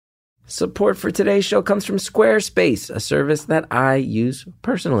Support for today's show comes from Squarespace, a service that I use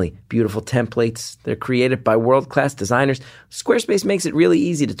personally. Beautiful templates. They're created by world-class designers. Squarespace makes it really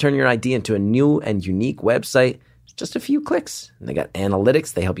easy to turn your idea into a new and unique website. It's just a few clicks. And they got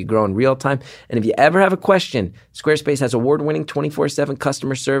analytics. They help you grow in real time. And if you ever have a question, Squarespace has award-winning 24/7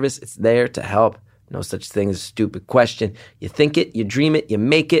 customer service. It's there to help. No such thing as a stupid question. You think it, you dream it, you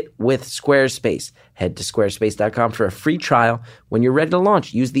make it with Squarespace. Head to squarespace.com for a free trial. When you're ready to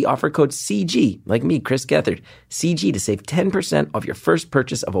launch, use the offer code CG, like me, Chris Gethard, CG, to save 10% off your first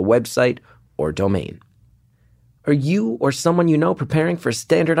purchase of a website or domain. Are you or someone you know preparing for a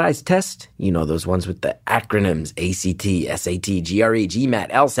standardized test? You know, those ones with the acronyms ACT, SAT, GRE,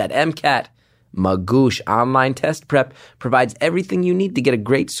 GMAT, LSAT, MCAT. Magoosh Online Test Prep provides everything you need to get a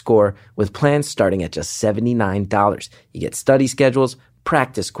great score with plans starting at just $79. You get study schedules,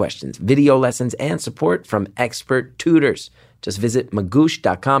 practice questions, video lessons, and support from expert tutors. Just visit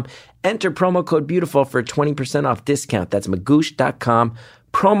magoosh.com. Enter promo code BEAUTIFUL for a 20% off discount. That's magoosh.com.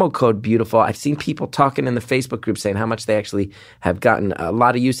 Promo code BEAUTIFUL. I've seen people talking in the Facebook group saying how much they actually have gotten a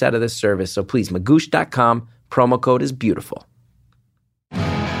lot of use out of this service. So please, magoosh.com. Promo code is BEAUTIFUL.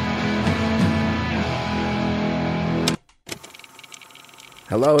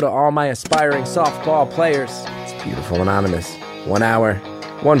 Hello to all my aspiring softball players. It's Beautiful Anonymous. 1 hour,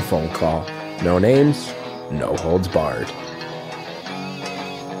 1 phone call. No names, no holds barred.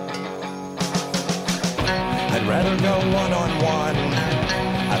 I'd rather go one-on-one.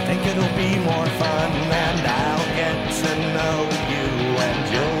 I think it'll be more fun. And I'll get to know you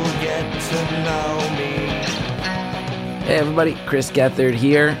and you'll get to know me. Hey everybody, Chris Gethard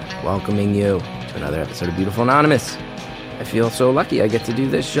here, welcoming you to another episode of Beautiful Anonymous. I feel so lucky I get to do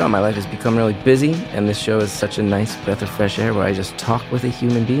this show. My life has become really busy, and this show is such a nice breath of fresh air where I just talk with a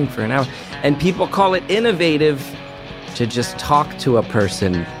human being for an hour. And people call it innovative to just talk to a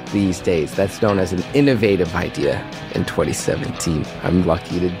person these days. That's known as an innovative idea in 2017. I'm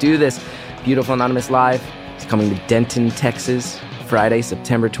lucky to do this. Beautiful Anonymous Live is coming to Denton, Texas, Friday,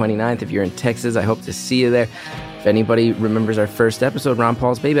 September 29th. If you're in Texas, I hope to see you there. If anybody remembers our first episode, Ron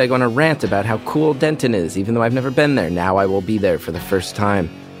Paul's Baby, I go on a rant about how cool Denton is, even though I've never been there. Now I will be there for the first time.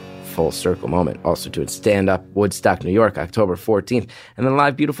 Full circle moment. Also doing stand-up, Woodstock, New York, October 14th. And then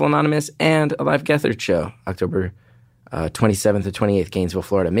live Beautiful Anonymous and a live Gethard show, October 27th to 28th, Gainesville,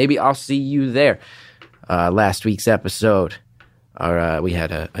 Florida. Maybe I'll see you there. Last week's episode, we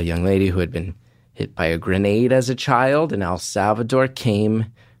had a young lady who had been hit by a grenade as a child in El Salvador, came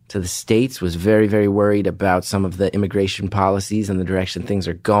to the States, was very, very worried about some of the immigration policies and the direction things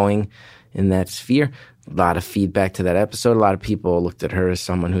are going in that sphere. A lot of feedback to that episode. A lot of people looked at her as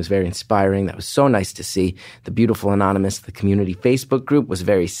someone who's very inspiring. That was so nice to see. The Beautiful Anonymous, the community Facebook group, was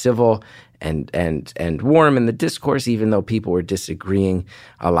very civil and warm in the discourse, even though people were disagreeing.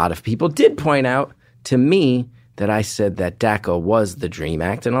 A lot of people did point out to me that I said that DACA was the DREAM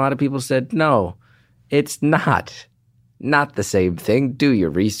Act, and a lot of people said, no, it's not. Not the same thing. Do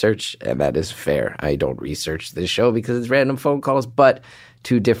your research, and that is fair. I don't research this show because it's random phone calls, but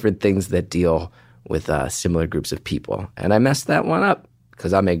two different things that deal with similar groups of people. And I messed that one up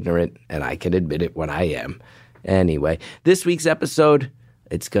because I'm ignorant, and I can admit it when I am. Anyway, this week's episode,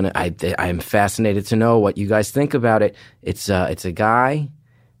 I am fascinated to know what you guys think about it. It's a guy.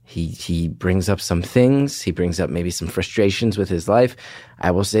 He brings up some things. He brings up maybe some frustrations with his life. I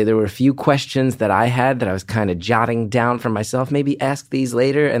will say there were a few questions that I had that I was kind of jotting down for myself. Maybe ask these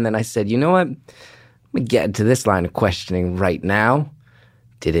later. And then I said, you know what? Let me get into this line of questioning right now.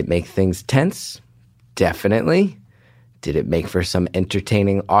 Did it make things tense? Definitely. Did it make for some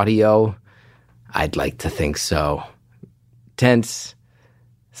entertaining audio? I'd like to think so. Tense.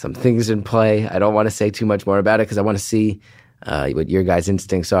 Some things in play. I don't want to say too much more about it because I want to see what your guys'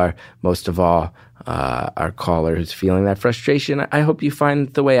 instincts are. Most of all, our caller who's feeling that frustration. I hope you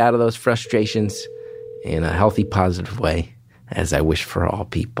find the way out of those frustrations in a healthy, positive way, as I wish for all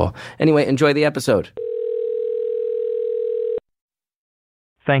people. Anyway, enjoy the episode.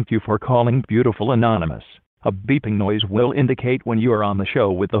 Thank you for calling Beautiful Anonymous. A beeping noise will indicate when you are on the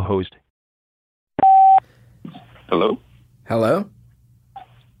show with the host. Hello? Hello?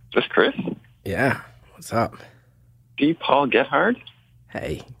 This Chris? Yeah, what's up? D. Paul Gethard?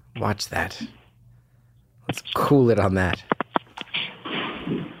 Hey, watch that. Let's cool it on that.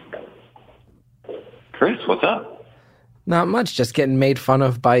 Chris, what's up? Not much, just getting made fun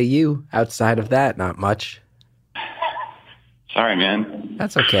of by you. Outside of that, not much. Sorry, man.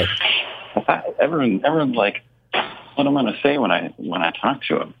 That's okay. Everyone's like, what am I going to say when I talk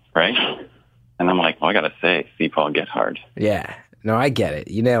to him, right? And I'm like, well, I got to say, C. Paul Gethard. Yeah. No, I get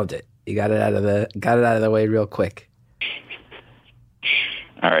it. You nailed it. You got it out of the way real quick.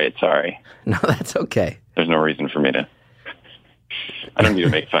 All right, sorry. No, that's okay. There's no reason for me to. I don't need to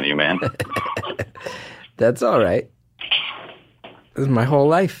make fun of you, man. That's all right. This is my whole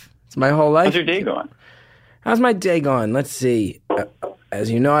life. It's my whole life. How's your day going? How's my day going? Let's see. As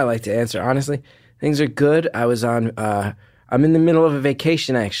you know, I like to answer honestly. Things are good. I'm in the middle of a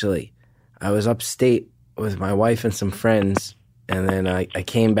vacation, actually. I was upstate with my wife and some friends, and then I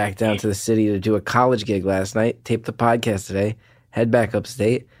came back down to the city to do a college gig last night, taped the podcast today, head back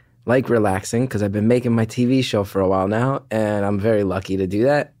upstate, like relaxing, because I've been making my TV show for a while now, and I'm very lucky to do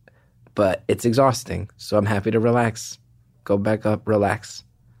that, but it's exhausting, so I'm happy to relax. Go back up, relax.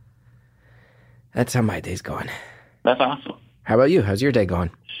 That's how my day's going. That's awesome. How about you? How's your day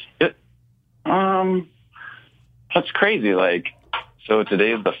going? That's crazy. Like, so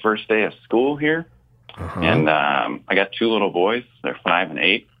today is the first day of school here, and I got 2 little boys. They're 5 and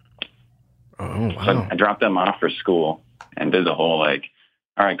 8. Oh, wow. So I dropped them off for school and did the whole, like,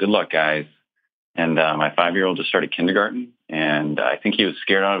 all right, good luck, guys. And my 5-year-old just started kindergarten, and I think he was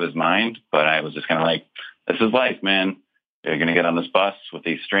scared out of his mind, but I was just kind of like, this is life, man. You're going to get on this bus with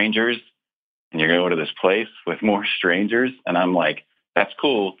these strangers, and you're going to go to this place with more strangers. And I'm like, that's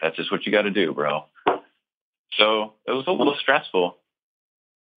cool. That's just what you got to do, bro. So it was a little stressful,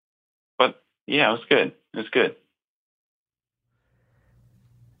 but yeah, it was good. It was good.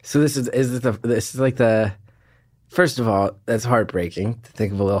 So this is like the first of all, that's heartbreaking to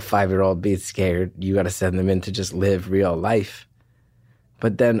think of a little 5-year-old being scared. You got to send them in to just live real life.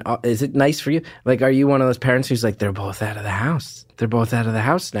 But then, is it nice for you? Like, are you one of those parents who's like, they're both out of the house? They're both out of the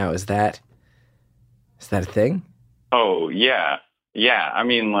house now. Is that a thing? Oh yeah, yeah. I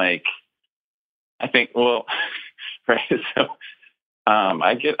mean, like, I think, well, right. So,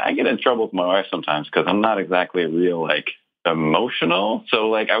 I get in trouble with my wife sometimes because I'm not exactly real like emotional. So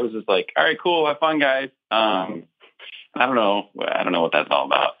like, I was just like, all right, cool, have fun, guys. I don't know what that's all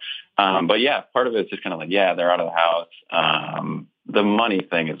about. But yeah, part of it's just kind of like, yeah, they're out of the house. The money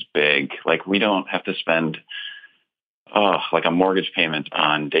thing is big. Like, we don't have to spend, like a mortgage payment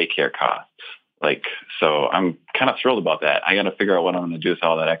on daycare costs. Like, so I'm kind of thrilled about that. I got to figure out what I'm going to do with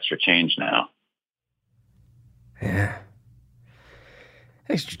all that extra change now. Yeah.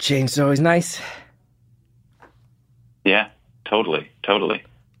 Extra change is always nice. Yeah, totally.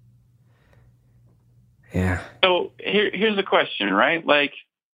 Yeah. So here's the question, right? Like,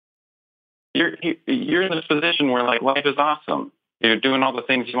 you're in this position where like life is awesome. You're doing all the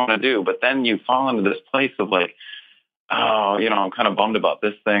things you want to do, but then you fall into this place of like, oh, I'm kind of bummed about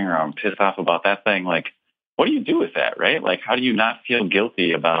this thing, or I'm pissed off about that thing. Like, what do you do with that, right? Like, how do you not feel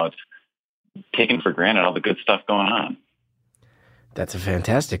guilty about taking for granted all the good stuff going on? That's a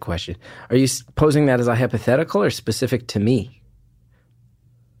fantastic question. Are you posing that as a hypothetical or specific to me?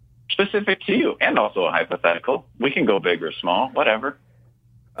 Specific to you, and also a hypothetical. We can go big or small, whatever.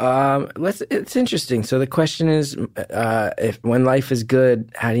 It's interesting. So the question is, if when life is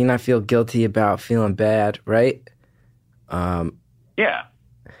good, how do you not feel guilty about feeling bad, right? Yeah.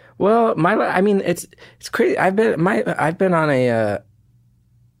 Well, it's crazy. I've been on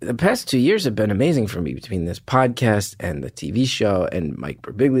the past 2 years have been amazing for me between this podcast and the TV show and Mike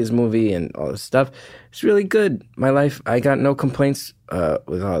Birbiglia's movie and all this stuff. It's really good. My life, I got no complaints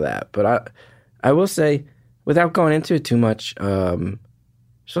with all that. But I will say, without going into it too much,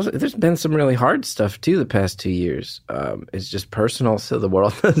 so there's been some really hard stuff too the past 2 years. It's just personal, so the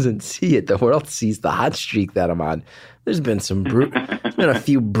world doesn't see it. The world sees the hot streak that I'm on. There's been there's been a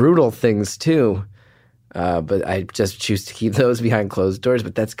few brutal things too. But I just choose to keep those behind closed doors.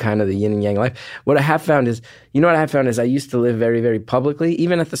 But that's kind of the yin and yang life. What I have found is, I used to live very, very publicly.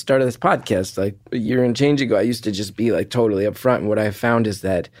 Even at the start of this podcast, like a year and change ago, I used to just be like totally upfront. And what I have found is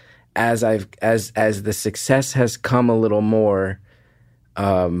that as the success has come a little more,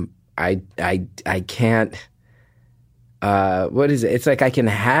 I can't. What is it? It's like I can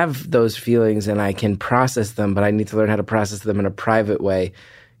have those feelings and I can process them, but I need to learn how to process them in a private way.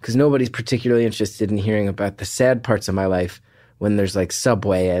 Because nobody's particularly interested in hearing about the sad parts of my life when there's like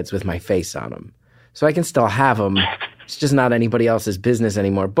Subway ads with my face on them. So I can still have them. It's just not anybody else's business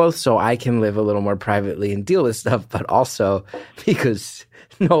anymore. Both so I can live a little more privately and deal with stuff, but also because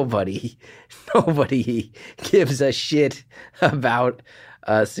nobody gives a shit about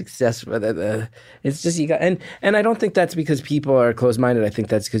success. It's just you got, and I don't think that's because people are closed-minded. I think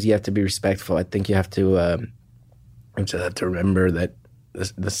that's because you have to be respectful. I think you have to remember that.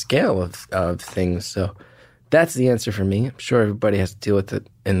 The scale of things. So that's the answer for me. I'm sure everybody has to deal with it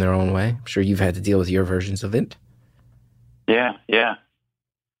in their own way. I'm sure you've had to deal with your versions of it. Yeah,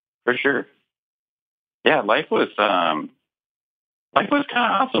 for sure. Yeah, life was kind of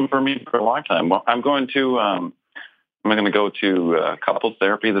awesome for me for a long time. Well, I'm going to I'm going to go to couples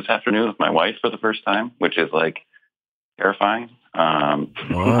therapy this afternoon with my wife for the first time, which is like terrifying.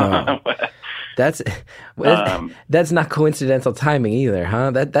 Wow. That's not coincidental timing either,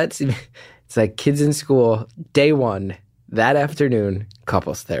 huh? That's it's like kids in school, day one, that afternoon,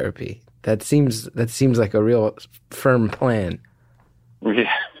 couples therapy. That seems like a real firm plan.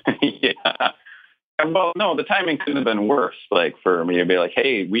 Yeah. Yeah. Well, no, the timing couldn't have been worse. Like for me to be like,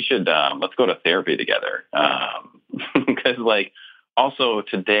 hey, we should let's go to therapy together. Because like also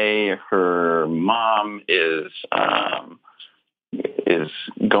today her mom is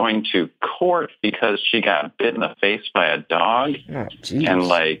going to court because she got bit in the face by a dog and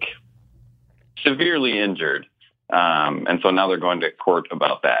like severely injured. And so now they're going to court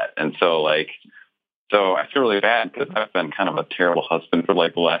about that. And so so I feel really bad because I've been kind of a terrible husband for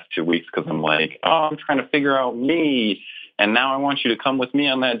like the last 2 weeks because I'm like, oh, I'm trying to figure out me. And now I want you to come with me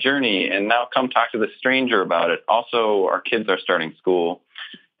on that journey. And now come talk to this stranger about it. Also, our kids are starting school.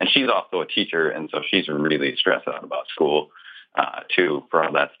 And she's also a teacher. And so she's really stressed out about school, too, for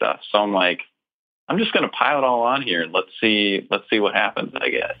all that stuff. So I'm like, I'm just going to pile it all on here and let's see what happens, I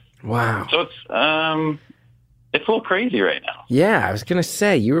guess. Wow. So it's a little crazy right now. Yeah, I was going to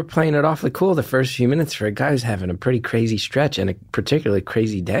say, you were playing it awfully cool the first few minutes for a guy who's having a pretty crazy stretch and a particularly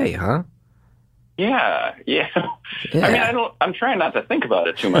crazy day, huh? Yeah. I mean, I'm trying not to think about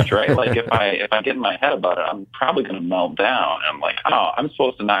it too much, right? Like if I get in my head about it, I'm probably going to melt down. I'm like, oh, I'm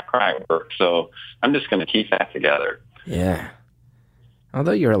supposed to not cry at work, so I'm just going to keep that together. Yeah.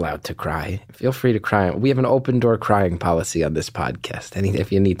 Although you're allowed to cry. Feel free to cry. We have an open door crying policy on this podcast.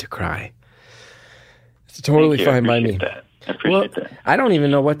 If you need to cry. It's totally fine by me. I appreciate that. I don't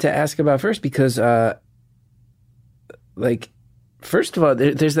even know what to ask about first because, first of all,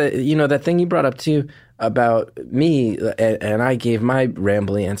 there's that thing you brought up too about me, and I gave my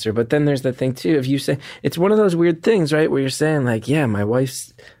rambly answer. But then there's the thing too, if you say it's one of those weird things, right, where you're saying like, yeah, my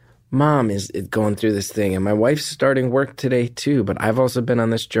wife's mom is going through this thing, and my wife's starting work today too. But I've also been on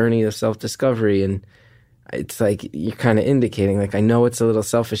this journey of self-discovery, and it's like you're kind of indicating, like, I know it's a little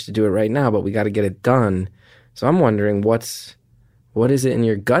selfish to do it right now, but we got to get it done. So I'm wondering what is it in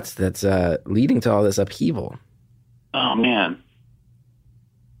your guts that's leading to all this upheaval? Oh, man.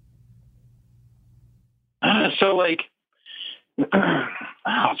 So, like,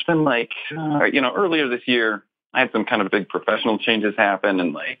 it's been like, earlier this year, I had some kind of big professional changes happen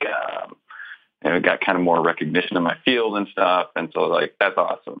and, like, got kind of more recognition in my field and stuff. And so, like, that's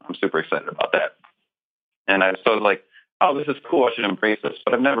awesome. I'm super excited about that. And I was sort of like, oh, this is cool. I should embrace this.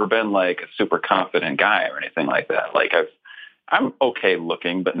 But I've never been like a super confident guy or anything like that. Like I'm okay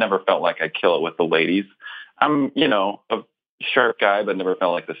looking, but never felt like I kill it with the ladies. I'm, a sharp guy, but never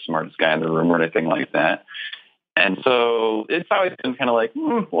felt like the smartest guy in the room or anything like that. And so it's always been kind of like,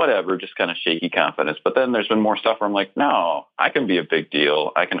 whatever, just kind of shaky confidence. But then there's been more stuff where I'm like, no, I can be a big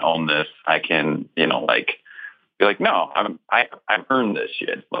deal. I can own this. I can, be like, no, I've earned this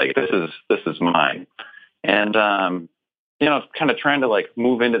shit. Like this is mine. And, kind of trying to like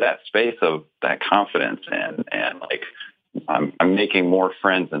move into that space of that confidence and like, I'm making more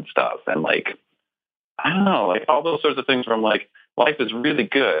friends and stuff. And like, I don't know, like all those sorts of things where I'm like, life is really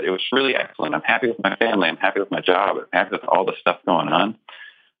good. It was really excellent. I'm happy with my family. I'm happy with my job. I'm happy with all the stuff going on.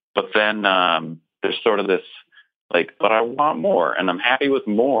 But then, there's sort of this like, but I want more and I'm happy with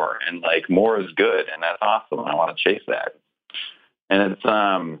more and like more is good. And that's awesome. I want to chase that. And it's,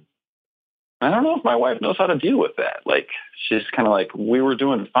 I don't know if my wife knows how to deal with that. Like, she's kind of like, we were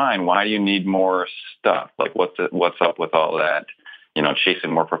doing fine. Why do you need more stuff? Like, what's up with all that?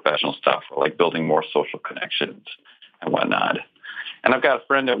 Chasing more professional stuff or like building more social connections and whatnot. And I've got a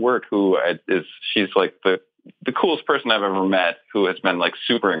friend at work who she's like the coolest person I've ever met who has been like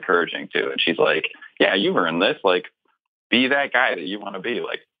super encouraging too. And she's like, yeah, you've earned this. Like, be that guy that you want to be.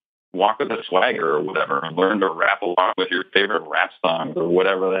 Like, walk with a swagger or whatever, learn to rap along with your favorite rap songs or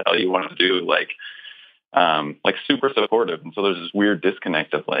whatever the hell you want to do. Like super supportive. And so there's this weird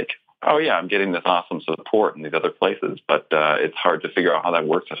disconnect of like, oh yeah, I'm getting this awesome support in these other places, but it's hard to figure out how that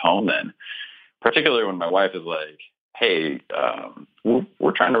works at home then, particularly when my wife is like, hey,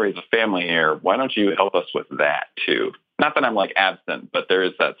 we're trying to raise a family here. Why don't you help us with that too? Not that I'm like absent, but there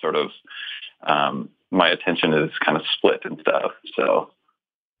is that sort of, my attention is kind of split and stuff. So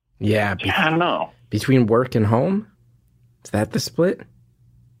yeah, I don't know. Between work and home? Is that the split?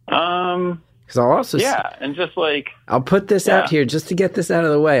 Because I'll also and just like I'll put this out here just to get this out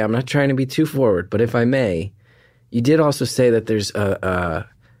of the way. I'm not trying to be too forward, but if I may, you did also say that there's a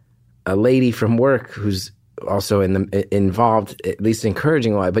lady from work who's also involved, at least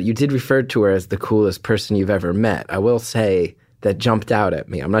encouraging a lot. But you did refer to her as the coolest person you've ever met. I will say that jumped out at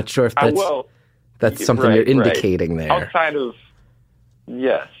me. I'm not sure if That's something you're indicating there. Outside of,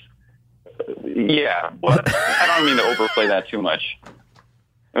 yes. Yeah, but I don't mean to overplay that too much.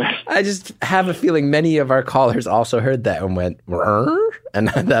 I just have a feeling many of our callers also heard that and went, and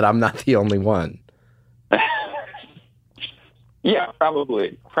that I'm not the only one. Yeah,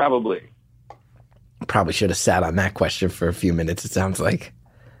 probably. Probably should have sat on that question for a few minutes, it sounds like.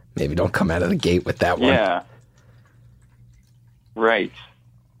 Maybe don't come out of the gate with that one. Yeah. Right.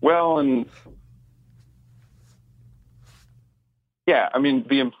 Well, and yeah, I mean,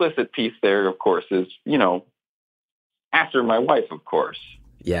 the implicit piece there, of course, is, after my wife, of course.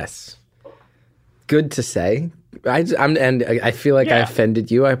 Yes. Good to say. I feel like I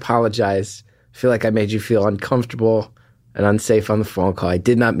offended you. I apologize. I feel like I made you feel uncomfortable and unsafe on the phone call. I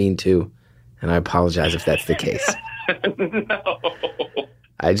did not mean to, and I apologize if that's the case. No.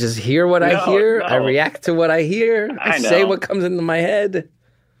 I just hear what I hear. No. I react to what I hear. I say what comes into my head.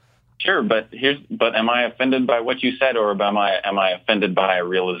 Sure, but am I offended by what you said, or am I offended by a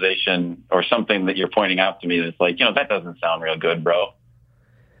realization or something that you're pointing out to me that's like, that doesn't sound real good, bro?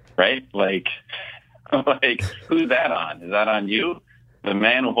 Right? Like, who's that on? Is that on you? The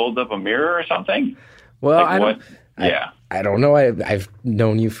man who holds up a mirror or something? Well, I don't know. I've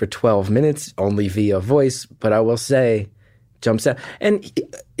known you for 12 minutes, only via voice, but I will say, jumps out. And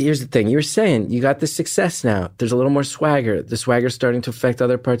here's the thing. You were saying you got the success now. There's a little more swagger. The swagger's starting to affect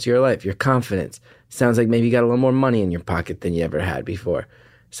other parts of your life. Your confidence. Sounds like maybe you got a little more money in your pocket than you ever had before.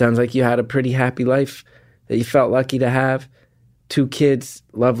 Sounds like you had a pretty happy life that you felt lucky to have. 2 kids,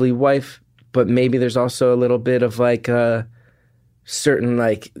 lovely wife, but maybe there's also a little bit of like certain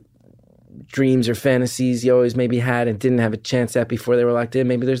like dreams or fantasies you always maybe had and didn't have a chance at before they were locked in.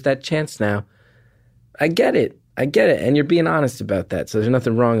 Maybe there's that chance now. I get it. And you're being honest about that. So there's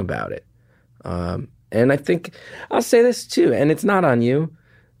nothing wrong about it. And I think I'll say this too, and it's not on you.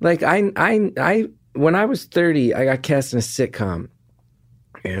 Like I when I was 30, I got cast in a sitcom,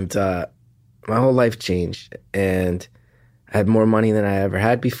 and my whole life changed, and I had more money than I ever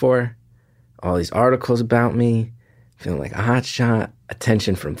had before. All these articles about me, feeling like a hotshot,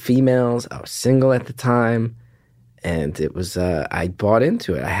 attention from females. I was single at the time, and it was I bought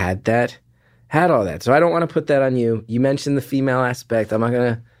into it. I had all that. So I don't want to put that on you. You mentioned the female aspect. I'm not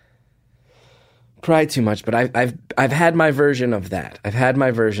gonna pry too much, but I've had my version of that.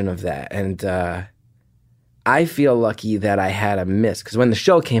 And I feel lucky that I had a miss, because when the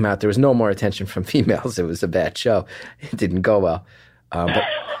show came out, there was no more attention from females. It was a bad show. It didn't go well. But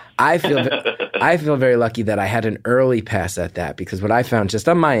I feel very lucky that I had an early pass at that, because what I found just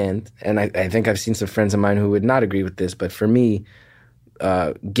on my end, and I think I've seen some friends of mine who would not agree with this, but for me,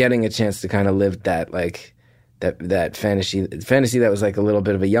 getting a chance to kind of live that like that fantasy that was like a little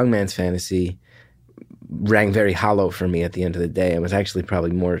bit of a young man's fantasy rang very hollow for me at the end of the day, and was actually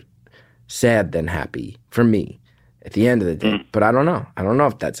probably more sad than happy for me at the end of the day. But I don't know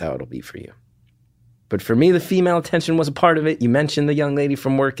if that's how it'll be for you. But for me, the female attention was a part of it. You mentioned the young lady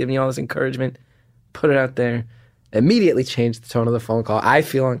from work giving you all this encouragement. Put it out there. Immediately changed the tone of the phone call. I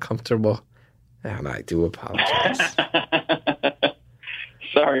feel uncomfortable, and I do apologize.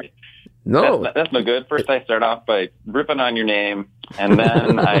 Sorry. No. That's no good. First I start off by ripping on your name, and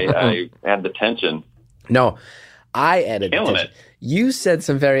then I add the tension. No, I added the tension. You said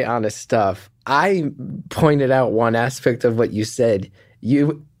some very honest stuff. I pointed out one aspect of what you said.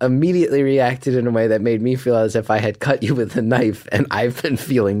 You immediately reacted in a way that made me feel as if I had cut you with a knife, and I've been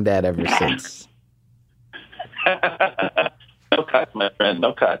feeling that ever since. No cuts, my friend.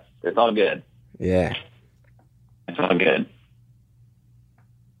 No cuts. It's all good. Yeah. It's all good.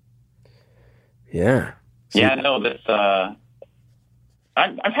 Yeah. So, yeah, no, this,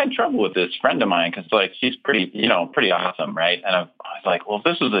 I've had trouble with this friend of mine, because like she's pretty awesome, right? And I was like, well, if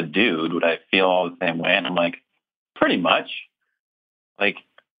this was a dude, would I feel all the same way? And I'm like, pretty much. Like,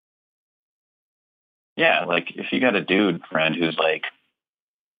 yeah, like if you got a dude friend who's like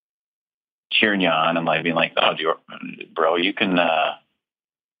cheering you on and like being like, oh, bro, you can,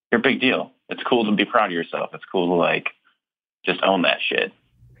 you're a big deal. It's cool to be proud of yourself. It's cool to like just own that shit.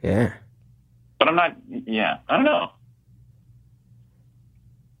 Yeah. But I'm not, I don't know.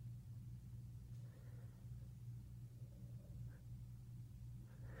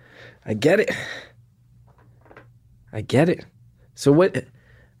 I get it. So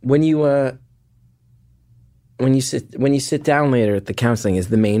when you sit down later at the counseling, is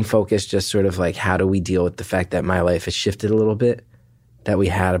the main focus just sort of like, how do we deal with the fact that my life has shifted a little bit? That we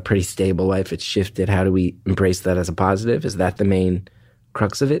had a pretty stable life, it's shifted. How do we embrace that as a positive? Is that the main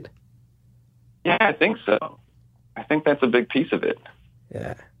crux of it? Yeah, I think so. I think that's a big piece of it.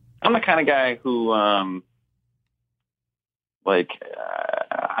 Yeah. I'm the kind of guy who,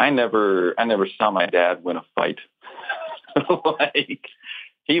 I never saw my dad win a fight. Like,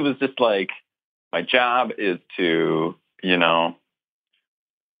 he was just like, my job is to,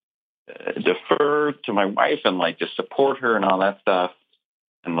 defer to my wife and like just support her and all that stuff,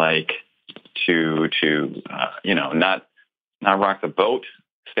 and like to not rock the boat,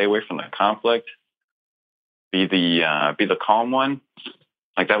 stay away from the conflict, be the calm one.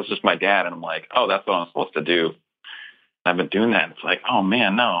 Like, that was just my dad, and I'm like, oh, that's what I'm supposed to do. I've been doing that. It's like, oh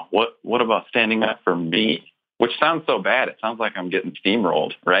man, no. What about standing up for me? Which sounds so bad. It sounds like I'm getting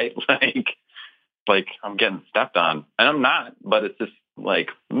steamrolled, right? Like I'm getting stepped on, and I'm not. But it's just like,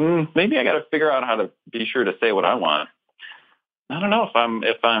 maybe I got to figure out how to be sure to say what I want. I don't know if I'm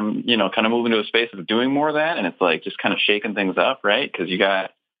kind of moving to a space of doing more of that, and it's like just kind of shaking things up, right? Because you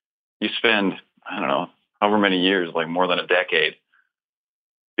spend, I don't know, however many years, like more than a decade,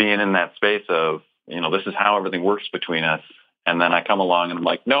 being in that space of, this is how everything works between us. And then I come along and I'm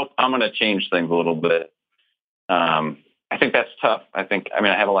like, nope, I'm going to change things a little bit. I think that's tough. I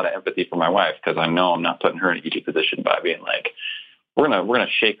have a lot of empathy for my wife, because I know I'm not putting her in an easy position by being like, we're going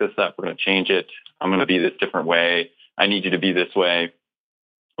to shake this up. We're going to change it. I'm going to be this different way. I need you to be this way,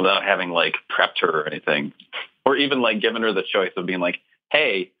 without having like prepped her or anything, or even like giving her the choice of being like,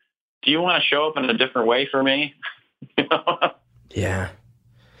 hey, do you want to show up in a different way for me? Yeah.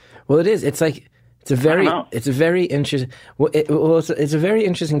 Well, it is. It's like, it's a very interesting. It's a very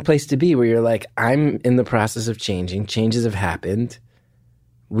interesting place to be, where you're like, I'm in the process of changing. Changes have happened.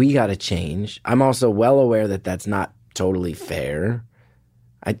 We got to change. I'm also well aware that that's not totally fair.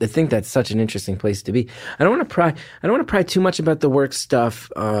 I think that's such an interesting place to be. I don't want to pry too much about the work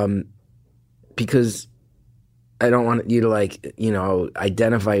stuff, because I don't want you to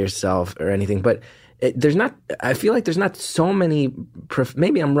identify yourself or anything. But I feel like there's not so many,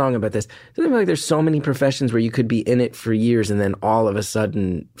 maybe I'm wrong about this. I feel like there's so many professions where you could be in it for years and then all of a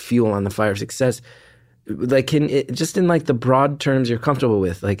sudden fuel on the fire of success. Like, just in like the broad terms you're comfortable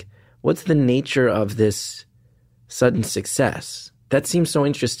with, like, what's the nature of this sudden success? That seems so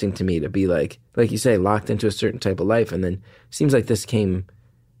interesting to me, to be like you say, locked into a certain type of life. And then it seems like this came,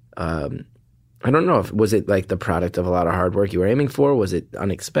 I don't know, was it like the product of a lot of hard work you were aiming for? Was it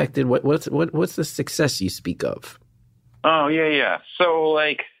unexpected? What's the success you speak of? Oh, yeah. So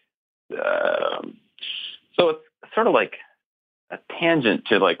so it's sort of like a tangent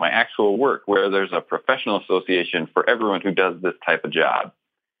to like my actual work, where there's a professional association for everyone who does this type of job.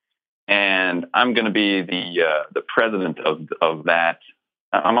 And I'm going to be the president of that.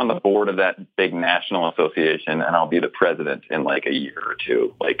 I'm on the board of that big national association, and I'll be the president in like a year or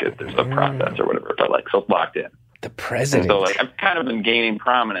two. Like, if there's a process or whatever, but like, so it's locked in. The president. And so like, I've kind of been gaining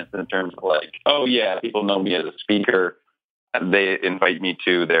prominence in terms of like, oh yeah, people know me as a speaker. They invite me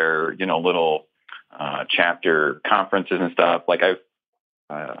to their, little chapter conferences and stuff. Like, I've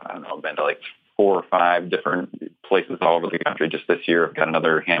been to like 4 or 5 different places all over the country just this year. I've got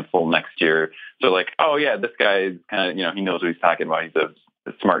another handful next year. So like, oh yeah, this guy kind of, he knows what he's talking about. He's a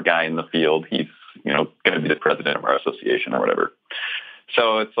smart guy in the field. He's, going to be the president of our association or whatever.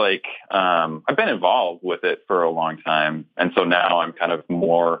 So it's like, I've been involved with it for a long time. And so now I'm kind of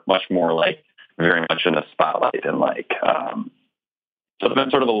much more like very much in the spotlight, and like, so it's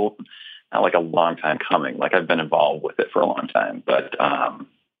been sort of not like a long time coming. Like, I've been involved with it for a long time, but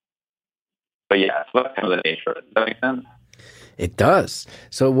yeah, so that's kind of the nature of it. Does that make sense? It does.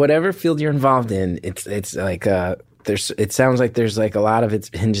 So whatever field you're involved in, it's like, it sounds like there's like a lot of it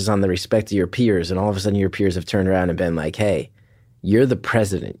hinges on the respect of your peers, and all of a sudden your peers have turned around and been like, hey, you're the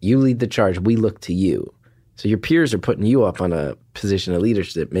president. You lead the charge. We look to you. So your peers are putting you up on a position of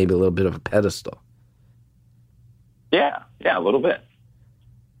leadership, maybe a little bit of a pedestal. Yeah, a little bit.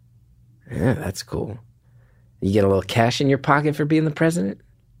 Yeah, that's cool. You get a little cash in your pocket for being the president?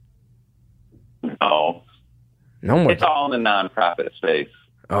 No more. It's It's all in the nonprofit space.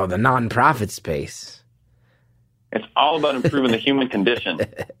 Oh, the nonprofit space. It's all about improving the human condition.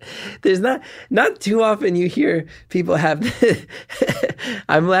 There's not too often you hear people have.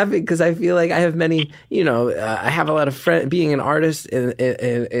 I'm laughing because I feel like I have many. I have a lot of friends. Being an artist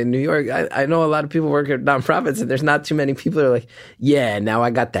in New York, I know a lot of people work at nonprofits, and there's not too many people that are like, yeah, now I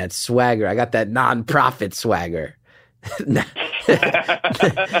got that swagger. I got that nonprofit swagger.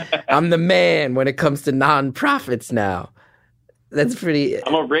 I'm the man when it comes to nonprofits now. That's pretty.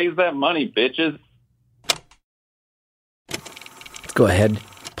 I'm gonna raise that money, bitches. Let's go ahead,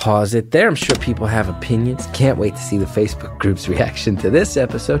 pause it there. I'm sure people have opinions. Can't wait to see the Facebook group's reaction to this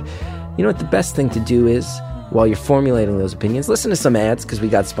episode. You know what the best thing to do is While you're formulating those opinions, listen to some ads because we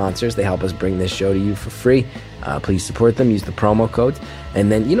got sponsors. They help us bring this show to you for free. Please support them. Use the promo codes. And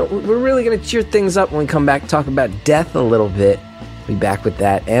then, we're really going to cheer things up when we come back, talk about death a little bit. Be back with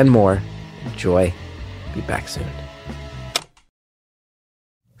that and more. Enjoy. Be back soon.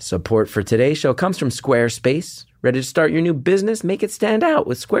 Support for today's show comes from Squarespace. Ready to start your new business? Make it stand out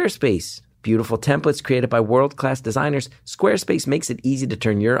with Squarespace. Beautiful templates created by world-class designers, Squarespace makes it easy to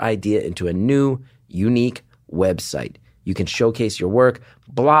turn your idea into a new, unique website. You can showcase your work,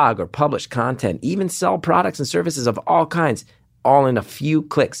 blog or publish content, even sell products and services of all kinds, all in a few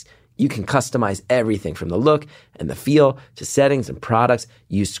clicks. You can customize everything from the look and the feel to settings and products.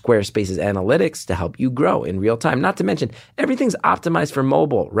 Use Squarespace's analytics to help you grow in real time. Not to mention, everything's optimized for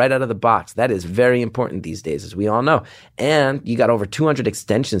mobile right out of the box. That is very important these days, as we all know. And you got over 200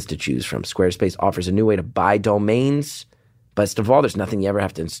 extensions to choose from. Squarespace offers a new way to buy domains. Best of all, there's nothing you ever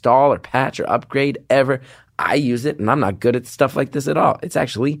have to install or patch or upgrade ever. I use it, and I'm not good at stuff like this at all. It's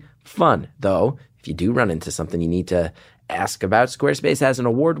actually fun, though. If you do run into something you need to ask about, Squarespace has an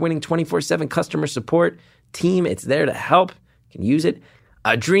award-winning 24/7 customer support team. It's there to help. You can use it.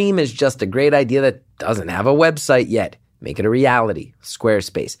 A dream is just a great idea that doesn't have a website yet. Make it a reality.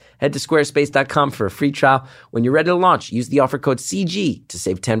 Squarespace. Head to squarespace.com for a free trial. When you're ready to launch, use the offer code CG to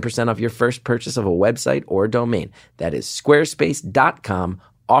save 10% off your first purchase of a website or domain. That is squarespace.com,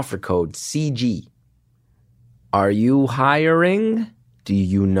 offer code CG. Are you hiring? Do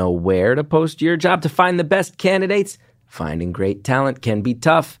you know where to post your job to find the best candidates? Finding great talent can be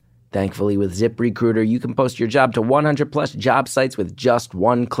tough. Thankfully, with ZipRecruiter, you can post your job to 100 plus job sites with just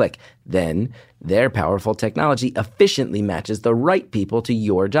one click. Then, their powerful technology efficiently matches the right people to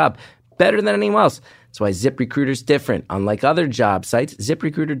your job, better than anyone else. That's why ZipRecruiter's different. Unlike other job sites,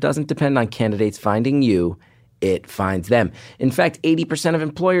 ZipRecruiter doesn't depend on candidates finding you. It finds them. In fact, 80% of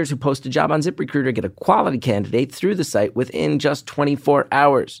employers who post a job on ZipRecruiter get a quality candidate through the site within just 24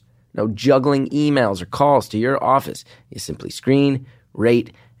 hours. No juggling emails or calls to your office. You simply screen,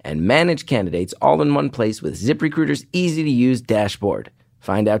 rate, and manage candidates all in one place with ZipRecruiter's easy-to-use dashboard.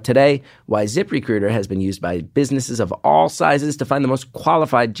 Find out today why ZipRecruiter has been used by businesses of all sizes to find the most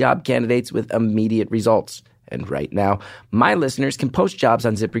qualified job candidates with immediate results. And right now, my listeners can post jobs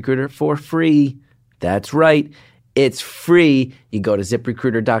on ZipRecruiter for free. That's right. It's free. You go to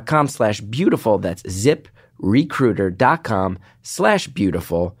ZipRecruiter.com/beautiful. That's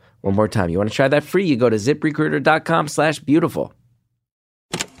ZipRecruiter.com/beautiful. One more time. You want to try that free? You go to ZipRecruiter.com/beautiful.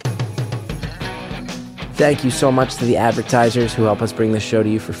 Thank you so much to the advertisers who help us bring this show to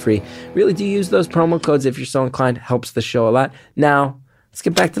you for free. Really do use those promo codes if you're so inclined. Helps the show a lot. Now, let's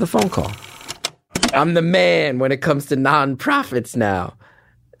get back to the phone call. I'm the man when it comes to nonprofits now.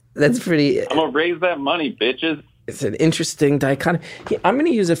 That's pretty... I'm going to raise that money, bitches. It's an interesting dichotomy. I'm going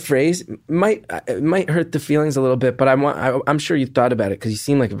to use a phrase. It might hurt the feelings a little bit, but I'm sure you thought about it because you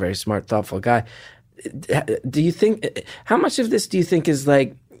seem like a very smart, thoughtful guy. Do you think... How much of this do you think is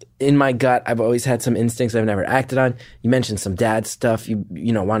like... In my gut, I've always had some instincts I've never acted on. You mentioned some dad stuff. You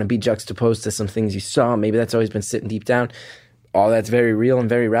want to be juxtaposed to some things you saw. Maybe that's always been sitting deep down. All that's very real and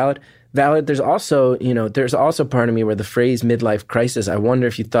very valid. There's also part of me where the phrase midlife crisis, I wonder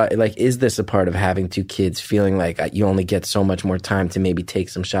if you thought, like, is this a part of having two kids, feeling like you only get so much more time to maybe take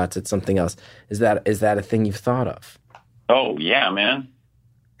some shots at something else? Is that a thing you've thought of? Oh, yeah, man.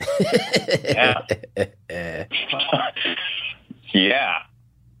 Yeah. Yeah.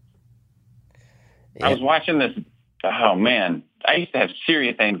 I was watching this. Oh, man. I used to have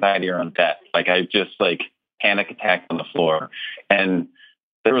serious anxiety around death. Like, I just, panic attacks on the floor. And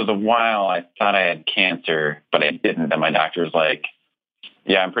there was a while I thought I had cancer, but I didn't. And my doctor was like,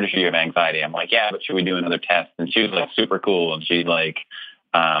 yeah, I'm pretty sure you have anxiety. I'm like, yeah, but should we do another test? And she was, super cool. And she's like,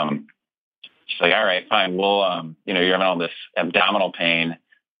 all right, fine. We'll, you're having all this abdominal pain.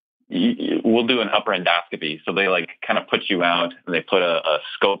 We'll do an upper endoscopy. So they, kind of put you out, and they put a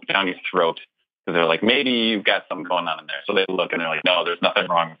scope down your throat. Because they're like, maybe you've got something going on in there. So they look and they're like, no, there's nothing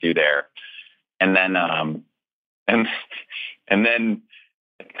wrong with you there. And then, and then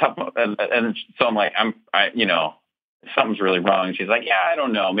a couple, and so I'm like, something's really wrong. And she's like, yeah, I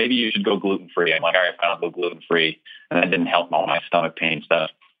don't know. Maybe you should go gluten-free. I'm like, all right, fine, I'll go gluten-free. And that didn't help all my stomach pain stuff.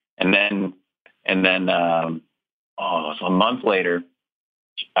 And then, so a month later,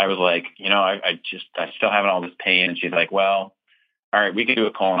 I was like, I still having all this pain. And she's like, well, all right, we could do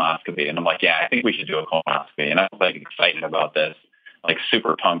a colonoscopy. And I'm like, yeah, I think we should do a colonoscopy. And I was excited about this,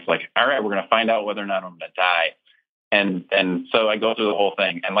 super pumped, all right, we're going to find out whether or not I'm going to die. And so I go through the whole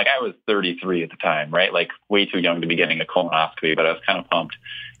thing. And I was 33 at the time, right? Way too young to be getting a colonoscopy, but I was kind of pumped.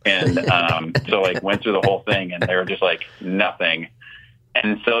 And so went through the whole thing, and they were just nothing.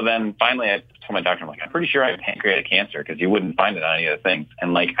 And so then finally I told my doctor, I'm like, I'm pretty sure I have pancreatic cancer because you wouldn't find it on any of the things.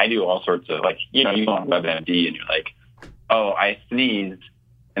 And like, I do all sorts of like, you know, you go on WebMD and you're like, oh, I sneezed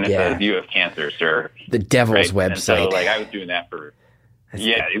and it says you have cancer, sir. The devil's website. And so like I was doing that for,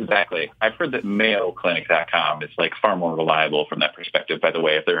 exactly. I've heard that MayoClinic.com is like far more reliable from that perspective, by the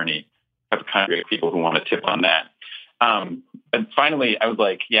way, if there are any hypochondriac people who want to tip on that. And finally, I was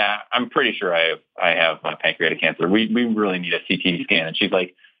like, yeah, I'm pretty sure I have pancreatic cancer. We really need a CT scan. And she's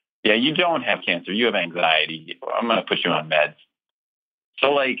like, yeah, you don't have cancer. You have anxiety. I'm going to put you on meds.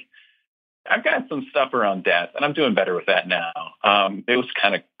 So, like, I've got some stuff around death, and I'm doing better with that now. It was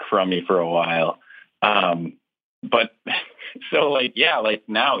kind of crummy for a while. But so, like, yeah, like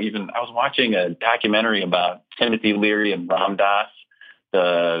now even I was watching a documentary about Timothy Leary and Ram Dass,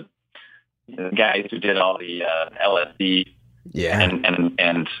 the guys who did all the LSD. Yeah.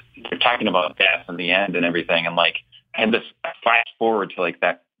 And they're talking about death in the end and everything. And like, I had this flash forward to like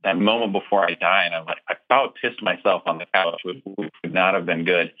that moment before I die. And I'm like, I about pissed myself on the couch, which would not have been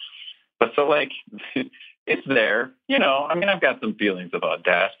good. But so like, it's there, you know, I mean, I've got some feelings about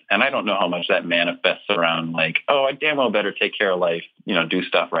death and I don't know how much that manifests around like, oh, I damn well better take care of life, you know, do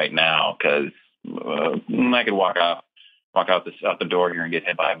stuff right now. Cause I could walk out the door here and get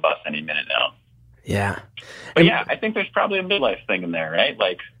hit by a bus any minute now. Yeah. But yeah, I think there's probably a midlife thing in there, right?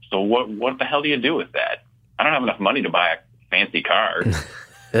 Like, so what the hell do you do with that? I don't have enough money to buy a fancy car.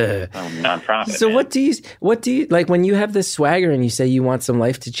 I'm a nonprofit. So man. what do you like when you have this swagger and you say you want some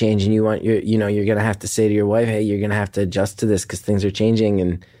life to change and you want you're going to have to say to your wife, hey, you're going to have to adjust to this because things are changing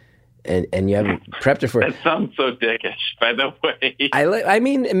and you haven't prepped her for it. That sounds so dickish, by the way. I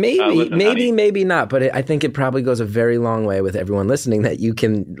mean, maybe not, but I think it probably goes a very long way with everyone listening that you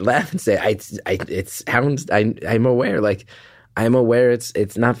can laugh and say, I'm aware, like I'm aware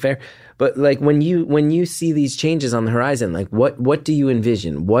it's not fair. But like when you see these changes on the horizon, like what do you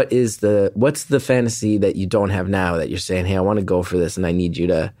envision? What's the fantasy that you don't have now that you're saying, hey, I want to go for this and I need you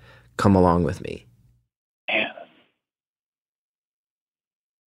to come along with me? Man.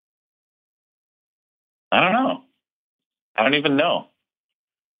 I don't know. I don't even know.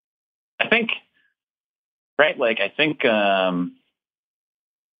 I think, right? Like, I think, you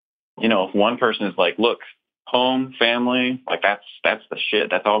know, if one person is like, look, home, family, like that's the shit.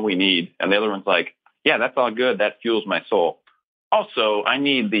 That's all we need. And the other one's like, yeah, that's all good. That fuels my soul. Also, I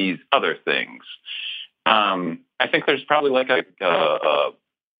need these other things. I think there's probably like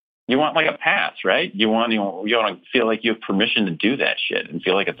you want like a pass, right? You want to feel like you have permission to do that shit and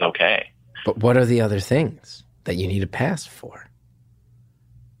feel like it's okay. But what are the other things that you need a pass for?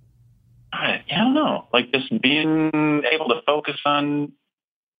 I don't know. Like just being able to focus on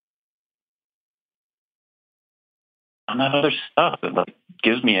that other stuff that like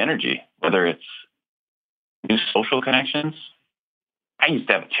gives me energy, whether it's new social connections. I used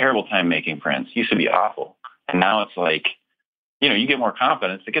to have a terrible time making friends. It used to be awful. And now it's like, you know, you get more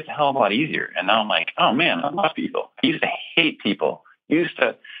confidence. It gets a hell of a lot easier. And now I'm like, oh man, I love people. I used to hate people.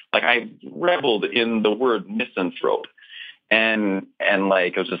 I reveled in the word misanthrope. And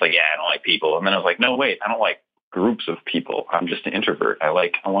like, I was just like, yeah, I don't like people. And then I was like, no, wait, I don't like groups of people. I'm just an introvert. I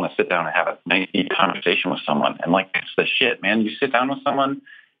want to sit down and have a nice deep conversation with someone. And like, it's the shit, man. You sit down with someone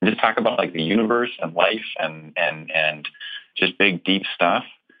and just talk about like the universe and life and just big, deep stuff.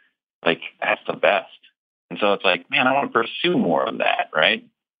 Like that's the best. And so it's like, man, I want to pursue more of that. Right.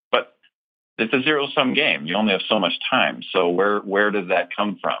 But it's a zero-sum game. You only have so much time. So where does that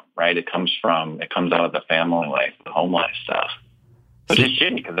come from? Right. It comes out of the family life, the home life stuff, which is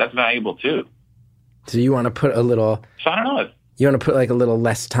shitty because that's valuable too. So you want to put a little... So I don't know. You want to put like a little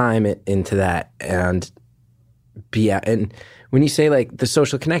less time into that and be out. And when you say like the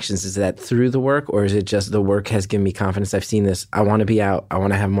social connections, is that through the work or is it just the work has given me confidence? I've seen this. I want to be out. I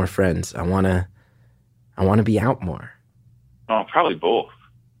want to have more friends. I want to be out more. Oh, probably both.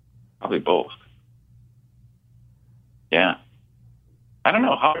 Yeah. I don't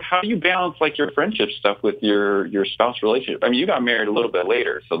know. How do you balance like your friendship stuff with your spouse relationship? I mean, you got married a little bit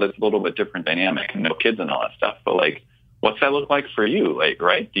later, so that's a little bit different dynamic and no kids and all that stuff. But like, what's that look like for you? Like,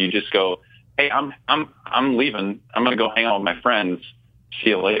 right? Do you just go, hey, I'm leaving. I'm going to go hang out with my friends. See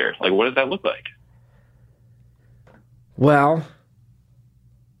you later. Like, what does that look like? Well,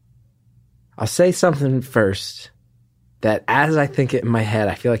 I'll say something first that as I think it in my head,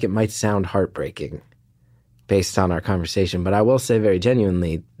 I feel like it might sound heartbreaking based on our conversation, but I will say very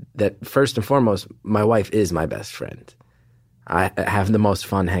genuinely that first and foremost, my wife is my best friend. I have the most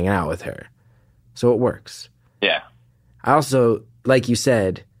fun hanging out with her. So it works. Yeah. I also, like you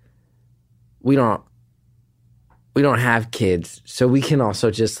said, we don't have kids, so we can also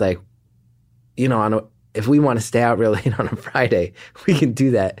just like, you know, if we want to stay out real late on a Friday, we can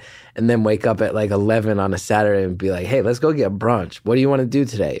do that and then wake up at like 11 on a Saturday and be like, hey, let's go get brunch. What do you want to do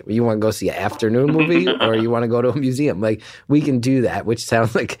today? You want to go see an afternoon movie or you want to go to a museum? Like, we can do that, which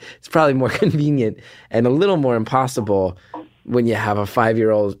sounds like it's probably more convenient and a little more impossible when you have a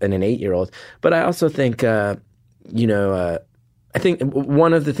 5-year-old and an 8-year-old. But I also think, I think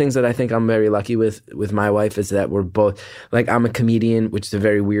one of the things that I think I'm very lucky with my wife is that we're both, like, I'm a comedian, which is a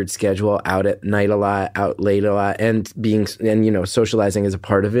very weird schedule, out at night a lot, out late a lot, and socializing is a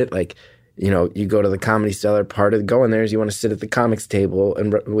part of it. Like, you go to the Comedy Cellar, part of going there is you want to sit at the comics table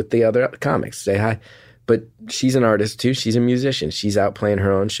and with the other comics, say hi. But she's an artist too. She's a musician. She's out playing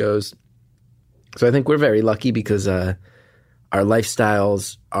her own shows. So I think we're very lucky because our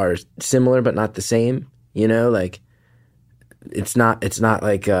lifestyles are similar but not the same. Like, it's not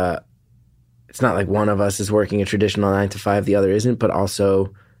like one of us is working a traditional 9 to 5, the other isn't, but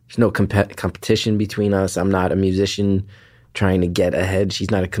also there's no competition between us. I'm not a musician trying to get ahead.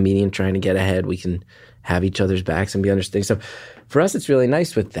 She's not a comedian trying to get ahead. We can have each other's backs and be understanding. So for us, it's really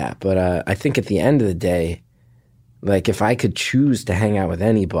nice with that. But I think at the end of the day, like, if I could choose to hang out with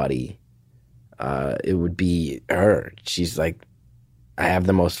anybody, it would be her. She's like, I have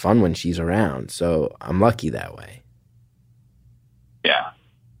the most fun when she's around. So I'm lucky that way. Yeah.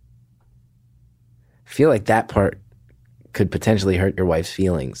 I feel like that part could potentially hurt your wife's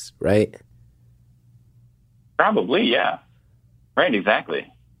feelings, right? Probably, yeah. Right,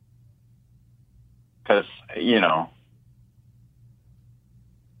 exactly. Because,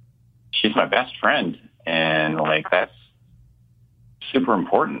 she's my best friend, and, like, that's super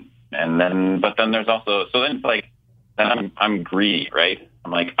important. But then there's also, so then it's like, then I'm greedy, right?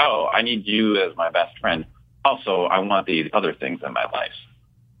 I'm like, oh, I need you as my best friend. Also, I want these other things in my life,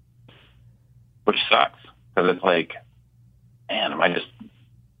 which sucks because it's like, man, am I just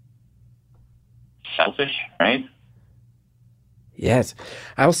selfish, right? Yes.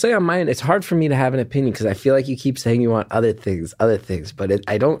 I will say on mine, it's hard for me to have an opinion because I feel like you keep saying you want other things, but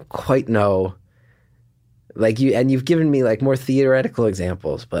I don't quite know. Like, you've given me like more theoretical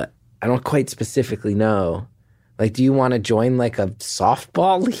examples, but I don't quite specifically know. Like, do you want to join like a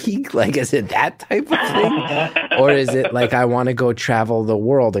softball league? Like, is it that type of thing? Or is it like, I want to go travel the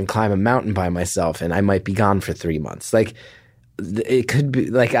world and climb a mountain by myself and I might be gone for 3 months? Like, it could be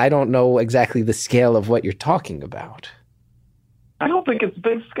like, I don't know exactly the scale of what you're talking about. I don't think it's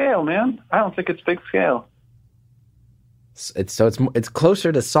big scale, man. I don't think it's big scale. It's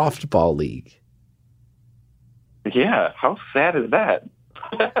closer to softball league. Yeah. How sad is that?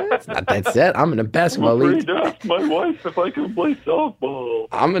 It's not that sad. I'm in a basketball league. I'm afraid to ask my wife if I can play softball.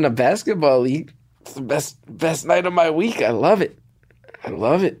 I'm in a basketball league. It's the best night of my week. I love it.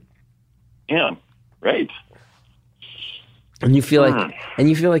 Yeah, right. And you feel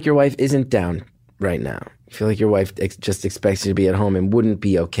like your wife isn't down right now. You feel like your wife just expects you to be at home and wouldn't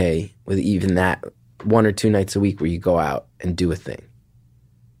be okay with even that 1 or 2 nights a week where you go out and do a thing.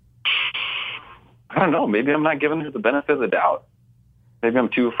 I don't know. Maybe I'm not giving her the benefit of the doubt. Maybe I'm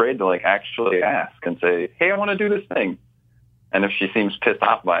too afraid to like actually ask and say, hey, I want to do this thing. And if she seems pissed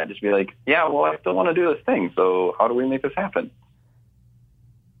off by it, just be like, yeah, well, I still want to do this thing. So how do we make this happen?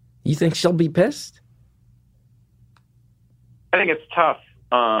 You think she'll be pissed? I think it's tough.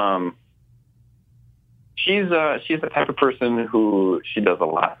 She's the type of person who she does a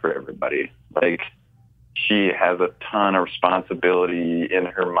lot for everybody. Like, she has a ton of responsibility in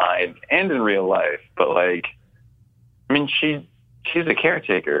her mind and in real life. But like, I mean, she's a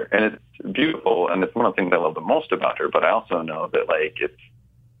caretaker, and it's beautiful, and it's one of the things I love the most about her. But I also know that, like,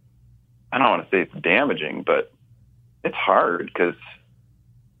 I don't want to say it's damaging, but it's hard because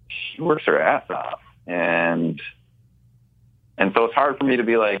she works her ass off, and so it's hard for me to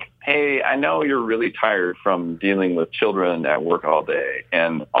be like, hey, I know you're really tired from dealing with children at work all day,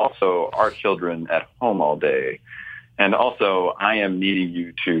 and also our children at home all day, and also I am needing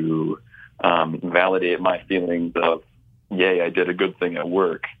you to validate my feelings of, yay, I did a good thing at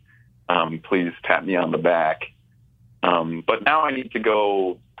work. Please pat me on the back. But now I need to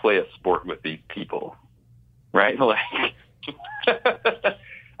go play a sport with these people, right? Like,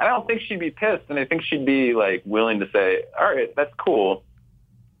 I don't think she'd be pissed, and I think she'd be like willing to say, all right, that's cool.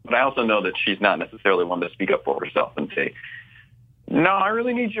 But I also know that she's not necessarily one to speak up for herself and say, no, I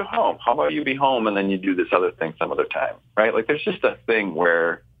really need you home. How about you be home and then you do this other thing some other time, right? Like, there's just a thing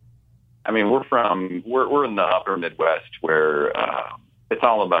where, I mean, we're in the upper Midwest where it's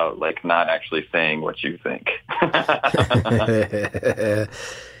all about like not actually saying what you think.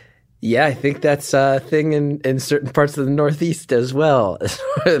 Yeah, I think that's a thing in certain parts of the Northeast as well, as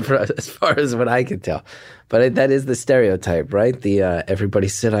far as what I can tell. But that is the stereotype, right? The everybody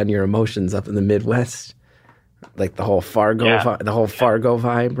sit on your emotions up in the Midwest. Like the whole Fargo, the whole Fargo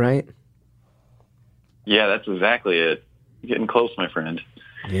vibe, right? Yeah, that's exactly it. Getting close, my friend.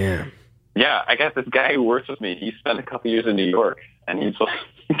 Yeah. Yeah, I got this guy who works with me. He spent a couple years in New York, and he's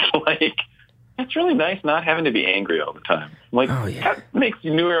like, it's really nice not having to be angry all the time. I'm like, that makes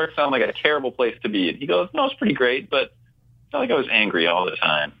New York sound like a terrible place to be. And he goes, no, it's pretty great, but it's not like I was angry all the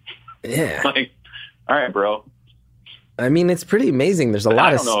time. Yeah. Like, all right, bro. I mean, it's pretty amazing. There's a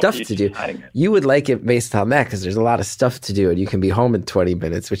lot of stuff to do. You would like it based on that because there's a lot of stuff to do, and you can be home in 20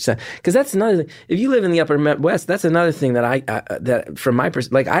 minutes. Because that's another thing. If you live in the Upper Midwest, that's another thing that that from my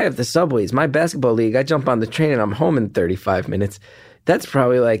perspective, like I have the subways. My basketball league, I jump on the train and I'm home in 35 minutes. That's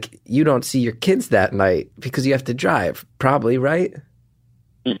probably like you don't see your kids that night because you have to drive. Probably, right?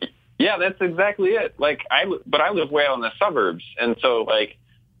 Yeah, that's exactly it. Like I live way out in the suburbs, and so like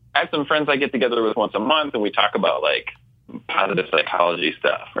I have some friends I get together with once a month, and we talk about like positive psychology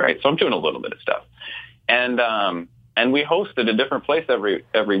stuff, right? So I'm doing a little bit of stuff, and we host at a different place every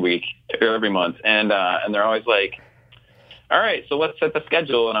week or every month, and they're always like, all right, so let's set the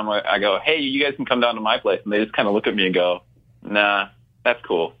schedule, and I go, hey, you guys can come down to my place, and they just kind of look at me and go, nah, that's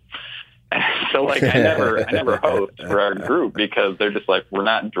cool. So like I never host for our group because they're just like, we're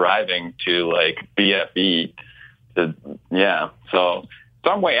not driving to like BFE so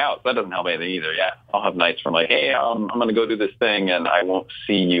I'm way out. So that doesn't help anything either. Yeah. I'll have nights from like, hey, I'm going to go do this thing and I won't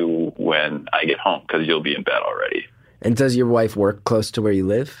see you when I get home because you'll be in bed already. And does your wife work close to where you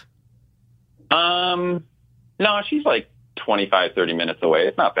live? No, she's like 25, 30 minutes away.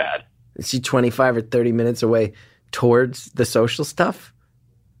 It's not bad. Is she 25 or 30 minutes away towards the social stuff?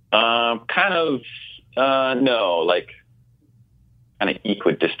 No, like kind of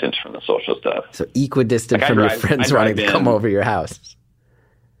equidistant from the social stuff. So equidistant from your friends wanting to come over your house.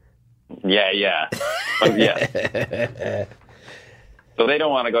 Yeah. Yeah. So they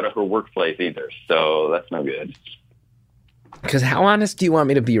don't want to go to her workplace either. So that's no good. Because how honest do you want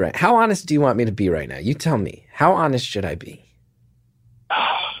me to be right? How honest do you want me to be right now? You tell me. How honest should I be?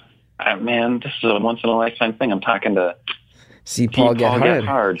 Man, this is a once in a lifetime thing. I'm talking to Paul Get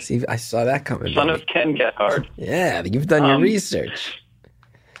Hard. See, I saw that coming. Son of Ken Get Hard. Yeah, you've done your research.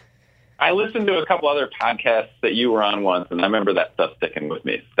 I listened to a couple other podcasts that you were on once, and I remember that stuff sticking with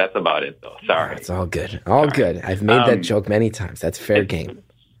me. That's about it, though. Sorry. It's all good. Good. I've made that joke many times. That's fair game.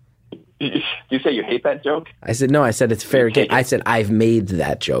 You say you hate that joke? I said, no, I said it's fair game. I said I've made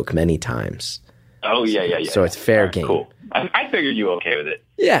that joke many times. Oh, yeah. So it's fair game. Cool. I figured you were okay with it.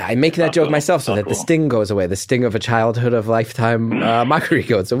 Yeah, I make that joke myself so that the sting goes away. The sting of a childhood of lifetime mockery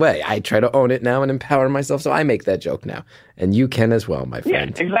goes away. I try to own it now and empower myself, so I make that joke now. And you can as well, my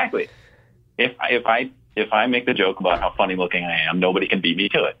friend. Yeah, exactly. If I make the joke about how funny looking I am, nobody can beat me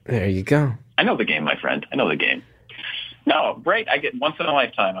to it. There you go. I know the game, my friend. I know the game. No, great. I get once in a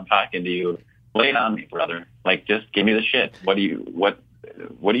lifetime. I'm talking to you. Lay it on me, brother. Like, just give me the shit. What do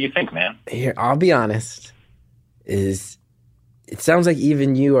you think, man? Here, I'll be honest. It sounds like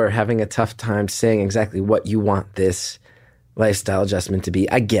even you are having a tough time saying exactly what you want this lifestyle adjustment to be.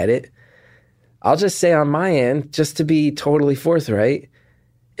 I get it. I'll just say on my end, just to be totally forthright,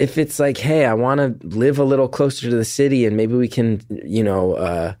 if it's like, hey, I want to live a little closer to the city and maybe we can,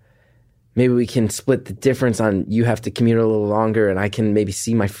 maybe we can split the difference on you have to commute a little longer and I can maybe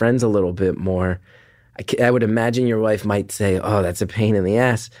see my friends a little bit more. I would imagine your wife might say, oh, that's a pain in the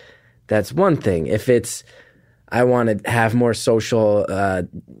ass. That's one thing. If it's, I want to have more social,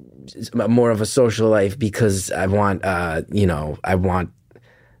 more of a social life because I want, I want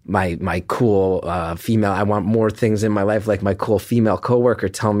my cool female. I want more things in my life, like my cool female coworker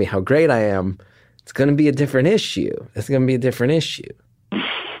telling me how great I am. It's going to be a different issue.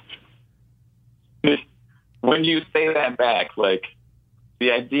 When you say that back, like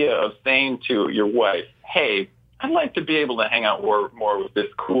the idea of saying to your wife, "Hey, I'd like to be able to hang out more with this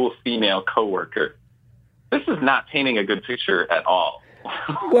cool female coworker." This is not painting a good picture at all.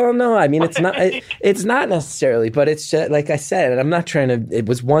 Well, no, I mean, it's not. It's not necessarily, but it's just, like I said, and I'm not trying to. It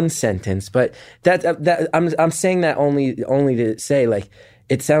was one sentence, but that I'm saying that only to say, like,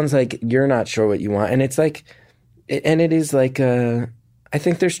 it sounds like you're not sure what you want, and it's like, and it is like, I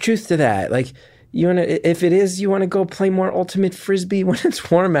think there's truth to that. Like, if it is, you want to go play more ultimate frisbee when it's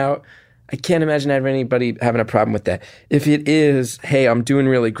warm out. I can't imagine anybody having a problem with that. If it is, hey, I'm doing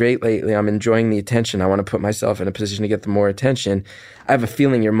really great lately, I'm enjoying the attention, I want to put myself in a position to get the more attention, I have a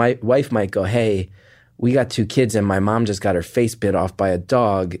feeling your wife might go, hey, we got 2 kids and my mom just got her face bit off by a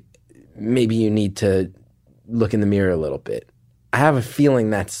dog. Maybe you need to look in the mirror a little bit. I have a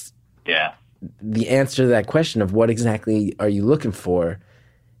feeling that's the answer to that question of what exactly are you looking for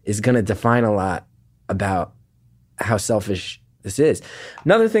is going to define a lot about how selfish this is.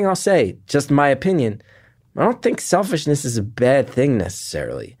 Another thing I'll say, just my opinion, I don't think selfishness is a bad thing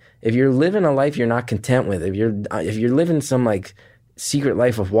necessarily. If you're living a life you're not content with, if you're living some like secret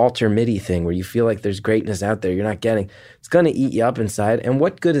life of Walter Mitty thing where you feel like there's greatness out there you're not getting, it's going to eat you up inside. And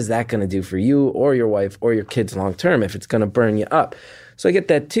what good is that going to do for you or your wife or your kids long term if it's going to burn you up? So I get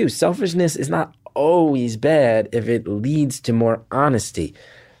that too. Selfishness is not always bad if it leads to more honesty.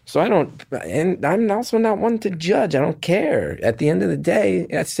 So and I'm also not one to judge. I don't care. At the end of the day,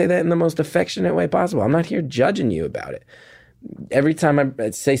 I say that in the most affectionate way possible. I'm not here judging you about it. Every time I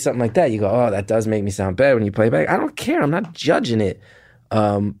say something like that, you go, oh, that does make me sound bad when you play back. I don't care. I'm not judging it.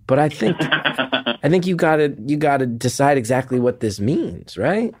 But I think you gotta decide exactly what this means,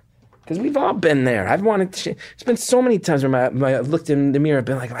 right? Because we've all been there. I've wanted to it's been so many times where I've looked in the mirror and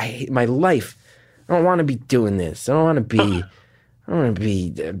been like, I hate my life. I don't want to be doing this. I don't want to be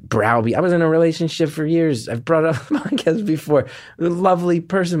browbeat. I was in a relationship for years. I've brought up podcasts before. A lovely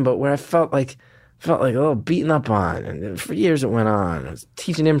person, but where I felt like a little beaten up on. And for years it went on. I was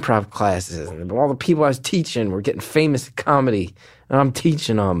teaching improv classes, and all the people I was teaching were getting famous at comedy, and I'm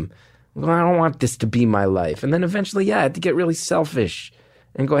teaching them. Well, I don't want this to be my life. And then eventually, I had to get really selfish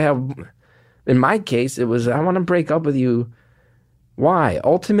and go have. In my case, it was, I want to break up with you. Why?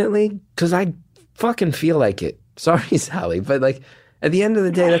 Ultimately, because I fucking feel like it. Sorry, Sally, but like at the end of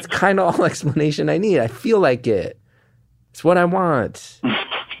the day, that's kind of all explanation I need. I feel like it. It's what I want.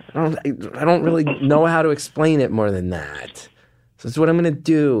 I don't really know how to explain it more than that. So it's what I'm going to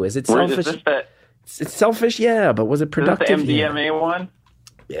do. Is it selfish? It's selfish, yeah, but was it productive? Is this the MDMA one?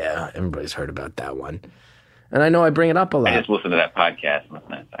 Yeah, everybody's heard about that one. And I know I bring it up a lot. I just listened to that podcast.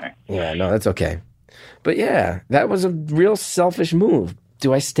 Sorry. Yeah, no, that's okay. But yeah, that was a real selfish move.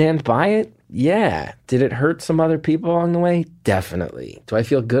 Do I stand by it? Yeah. Did it hurt some other people along the way? Definitely. Do I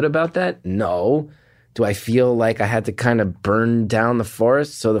feel good about that? No. Do I feel like I had to kind of burn down the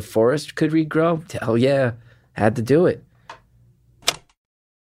forest so the forest could regrow? Hell yeah. Had to do it.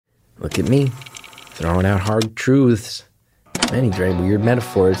 Look at me, throwing out hard truths. Many very weird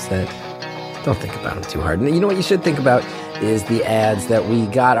metaphors that don't think about them too hard. And you know what you should think about is the ads that we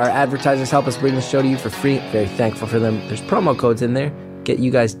got. Our advertisers help us bring the show to you for free. Very thankful for them. There's promo codes in there. Get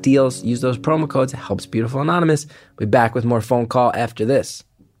you guys deals. Use those promo codes. It helps Beautiful Anonymous. We'll be back with more phone call after this.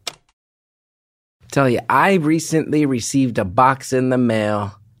 Tell you, I recently received a box in the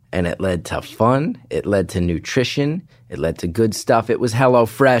mail, and it led to fun. It led to nutrition. It led to good stuff. It was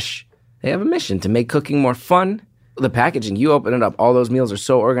HelloFresh. They have a mission to make cooking more fun. The packaging, you open it up, all those meals are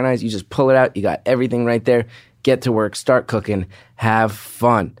so organized. You just pull it out. You got everything right there. Get to work, start cooking, have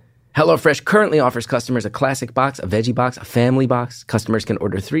fun. HelloFresh currently offers customers a classic box, a veggie box, a family box. Customers can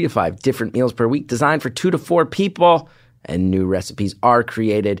order 3 to 5 different meals per week, designed for 2 to 4 people, and new recipes are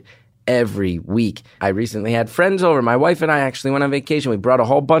created every week. I recently had friends over. My wife and I actually went on vacation. We brought a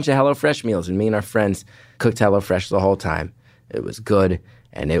whole bunch of HelloFresh meals, and me and our friends cooked HelloFresh the whole time. It was good,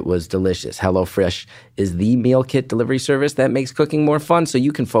 and it was delicious. HelloFresh is the meal kit delivery service that makes cooking more fun so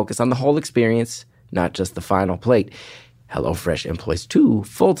you can focus on the whole experience, not just the final plate. HelloFresh employs 2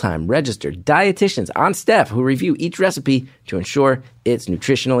 full-time registered dietitians on staff who review each recipe to ensure it's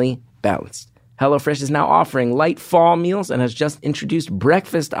nutritionally balanced. HelloFresh is now offering light fall meals and has just introduced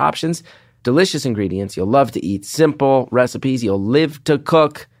breakfast options. Delicious ingredients you'll love to eat. Simple recipes you'll live to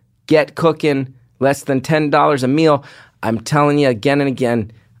cook. Get cooking. Less than $10 a meal. I'm telling you again and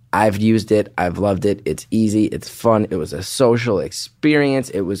again, I've used it. I've loved it. It's easy. It's fun. It was a social experience.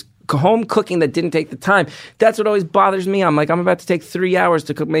 It was home cooking that didn't take the time. That's what always bothers me. I'm like, I'm about to take 3 hours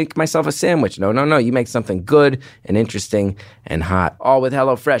to make myself a sandwich. No. You make something good and interesting and hot. All with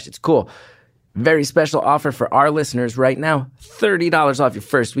HelloFresh. It's cool. Very special offer for our listeners right now. $30 off your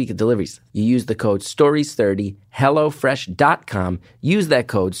first week of deliveries. You use the code STORIES30, HelloFresh.com. Use that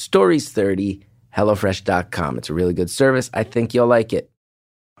code STORIES30, HelloFresh.com. It's a really good service. I think you'll like it.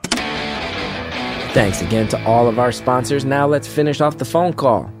 Thanks again to all of our sponsors. Now let's finish off the phone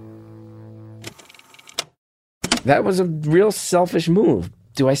call. That was a real selfish move.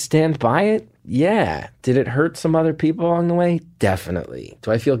 Do I stand by it? Yeah. Did it hurt some other people along the way? Definitely.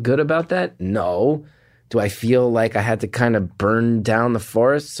 Do I feel good about that? No. Do I feel like I had to kind of burn down the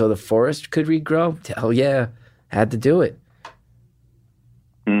forest so the forest could regrow? Hell yeah. Had to do it.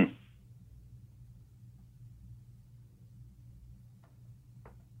 There's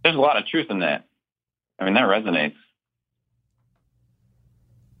a lot of truth in that. I mean, that resonates.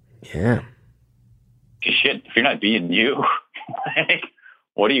 Yeah. Shit, if you're not being you, like,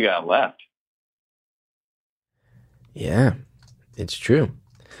 what do you got left? Yeah, it's true.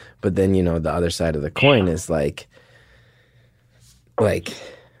 But then, you know, the other side of the coin is like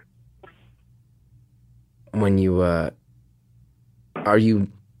when you, are you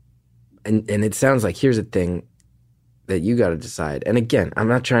and it sounds like here's a thing that you got to decide. And again, I'm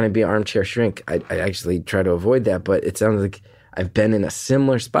not trying to be an armchair shrink. I actually try to avoid that, but it sounds like I've been in a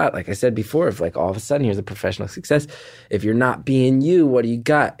similar spot, like I said before, of like all of a sudden here's a professional success. If you're not being you, what do you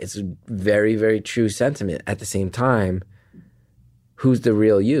got? It's a very, very true sentiment. At the same time, who's the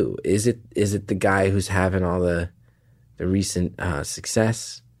real you? Is it the guy who's having all the recent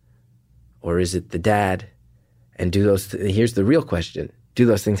success, or is it the dad? And here's the real question: do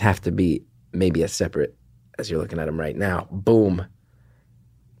those things have to be maybe as separate as you're looking at them right now? Boom.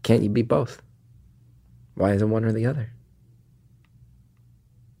 Can't you be both? Why isn't one or the other?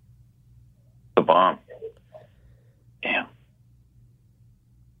 The bomb. Damn.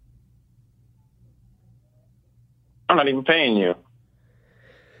 I'm not even paying you.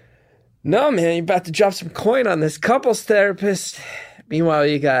 No, man, you're about to drop some coin on this couples therapist. Meanwhile,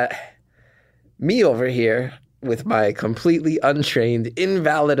 you got me over here with my completely untrained,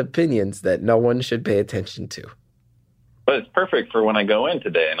 invalid opinions that no one should pay attention to. But it's perfect for when I go in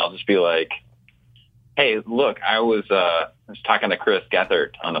today, and I'll just be like, hey, look, I was talking to Chris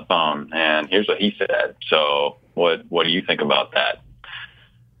Gethard on the phone, and here's what he said. So what do you think about that?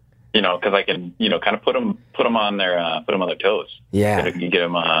 You know, because I can, you know, kind of put them on their toes. Yeah. You get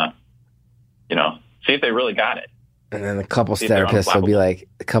them, you know, see if they really got it. And then the couples therapist will be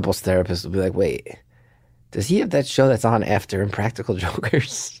like, wait, does he have that show that's on after Impractical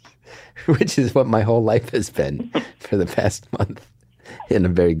Jokers? Which is what my whole life has been for the past month in a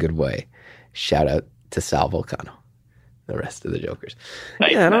very good way. Shout out to Sal Volcano, the rest of the Jokers.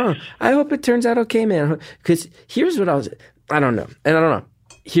 Nice, yeah, I don't know. I hope it turns out okay, man. Because here's what I don't know.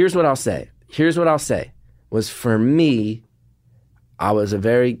 Here's what I'll say. Was for me, I was a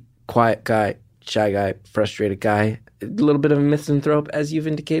very quiet guy, shy guy, frustrated guy, a little bit of a misanthrope, as you've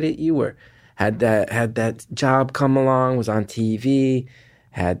indicated you were. Had that job come along, was on TV,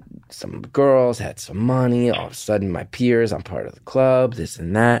 had some girls, had some money. All of a sudden, my peers, I'm part of the club, this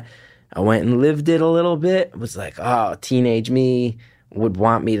and that. I went and lived it a little bit. It was like, oh, teenage me would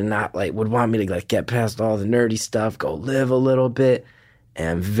want me to get past all the nerdy stuff, go live a little bit.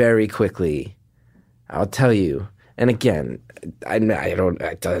 And very quickly, I'll tell you, and again, I don't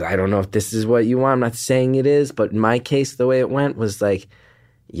know if this is what you want. I'm not saying it is, but in my case, the way it went was like,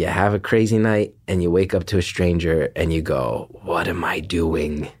 you have a crazy night and you wake up to a stranger and you go, what am I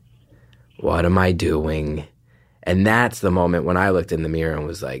doing? What am I doing? And that's the moment when I looked in the mirror and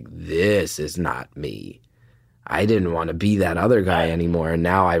was like, this is not me. I didn't want to be that other guy anymore. And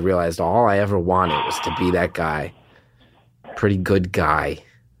now I realized all I ever wanted was to be that guy. Pretty good guy.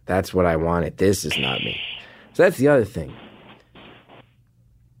 That's what I wanted. This is not me. So that's the other thing.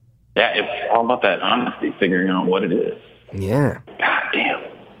 Yeah, it's all about that honesty, figuring out what it is. Yeah. God damn.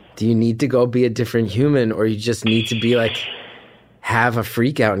 Do you need to go be a different human, or you just need to be like, have a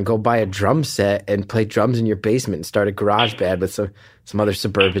freak out and go buy a drum set and play drums in your basement and start a garage band with some other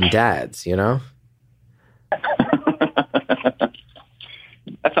suburban dads, you know?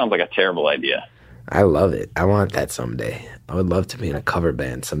 That sounds like a terrible idea. I love it. I want that someday. I would love to be in a cover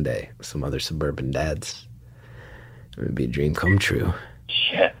band someday with some other suburban dads. It would be a dream come true.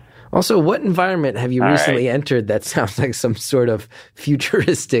 Shit. Also, what environment have you recently entered that sounds like some sort of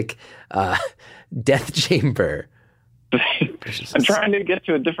futuristic death chamber? I'm trying to get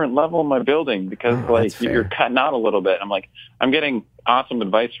to a different level in my building because you're cutting out a little bit. I'm getting awesome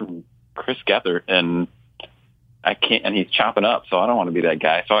advice from Chris Gethard, and I can't, and he's chopping up, so I don't want to be that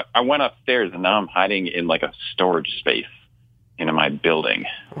guy. So I went upstairs, and now I'm hiding in like a storage space in my building.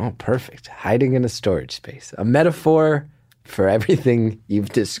 Oh, perfect. Hiding in a storage space. A metaphor for everything you've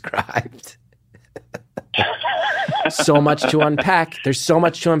described. So much to unpack. There's so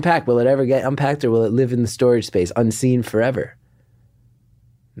much to unpack. Will it ever get unpacked, or will it live in the storage space unseen forever?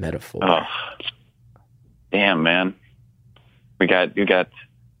 Metaphor. Oh, damn, man. You got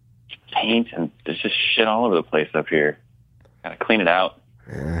paint, and there's just shit all over the place up here. Gotta clean it out.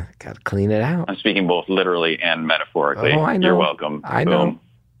 Yeah, gotta clean it out. I'm speaking both literally and metaphorically. Oh, I know. You're welcome. I know.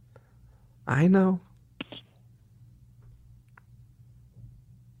 I know.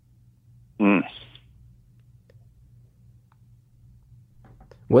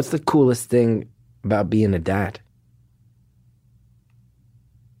 What's the coolest thing about being a dad?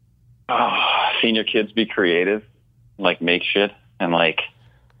 Oh, seeing your kids be creative, like make shit, and like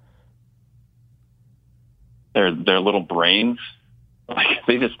their little brains, like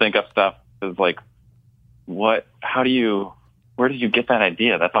they just think up stuff. It's like, where did you get that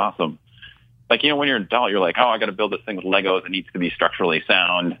idea? That's awesome. Like, you know, when you're an adult, you're like, oh, I got to build this thing with Legos. It needs to be structurally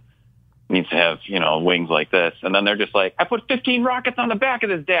sound. It needs to have, you know, wings like this. And then they're just like, I put 15 rockets on the back of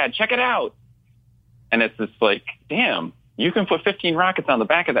this, Dad. Check it out. And it's just like, damn, you can put 15 rockets on the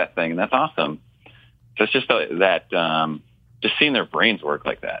back of that thing, and that's awesome. So it's just just seeing their brains work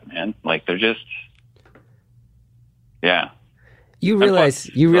like that, man. Like they're just, yeah. You realize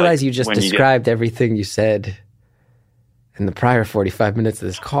you just described everything you said in the prior 45 minutes of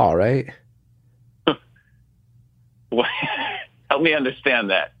this call, right? Help me understand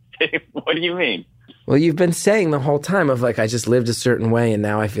that. What do you mean? Well, you've been saying the whole time of like, I just lived a certain way and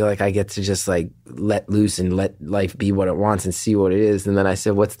now I feel like I get to just like let loose and let life be what it wants and see what it is. And then I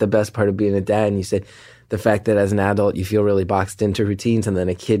said, what's the best part of being a dad? And you said, the fact that as an adult you feel really boxed into routines, and then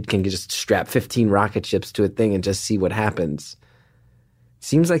a kid can just strap 15 rocket ships to a thing and just see what happens.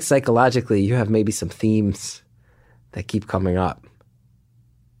 Seems like psychologically you have maybe some themes that keep coming up.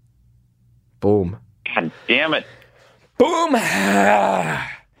 Boom. God damn it. Boom.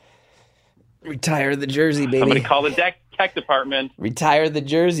 Retire the jersey, baby. Somebody call the tech department. Retire the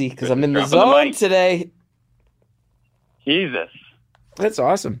jersey because I'm in the zone today. Jesus. That's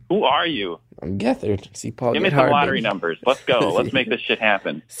awesome. Who are you? I'm Gethard. See Paul. Give me some lottery numbers. Let's go. Let's make this shit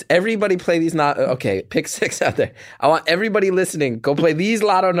happen. Everybody play these. Okay, pick 6 out there. I want everybody listening. Go play these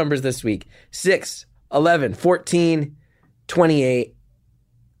lotto numbers this week. 6, 11, 14, 28,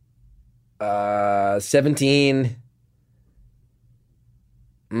 17,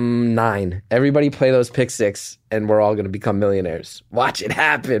 9. Everybody play those pick 6, and we're all going to become millionaires. Watch it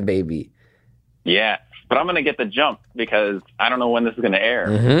happen, baby. Yeah. But I'm going to get the jump because I don't know when this is going to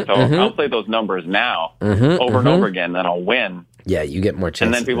air. I'll play those numbers now over and over again, then I'll win. Yeah, you get more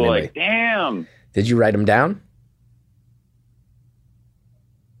chances. And then people are like, damn. Did you write them down?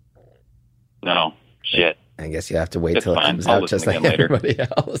 No. Shit. I guess you have to wait till it comes out just like everybody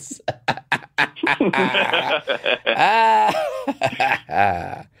else.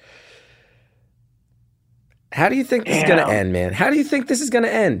 How do you think this is going to end, man? How do you think this is going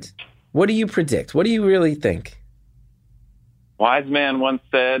to end? What do you predict? What do you really think? Wise man once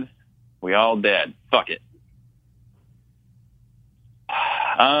said, we all dead. Fuck it.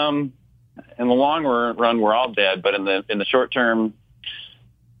 In the long run, we're all dead, but in the short term,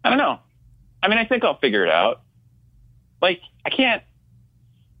 I don't know. I mean, I think I'll figure it out. Like, I can't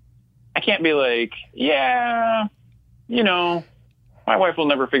be like, yeah, you know, my wife will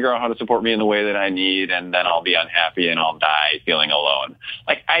never figure out how to support me in the way that I need, and then I'll be unhappy and I'll die feeling alone.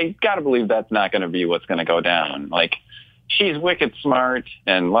 Like, I gotta believe that's not gonna be what's gonna go down. Like, she's wicked smart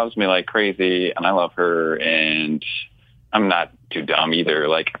and loves me like crazy, and I love her, and I'm not too dumb either.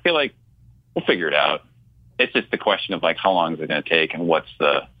 Like, I feel like we'll figure it out. It's just the question of like, how long is it gonna take, and what's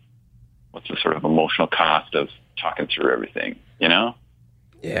the sort of emotional cost of talking through everything, you know?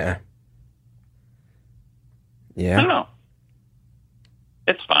 Yeah. I don't know.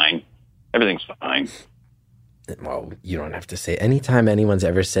 It's fine. Everything's fine. Well, you don't have to say. Anytime anyone's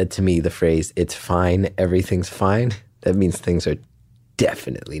ever said to me the phrase, it's fine, everything's fine, that means things are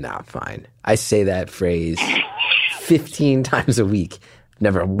definitely not fine. I say that phrase 15 times a week.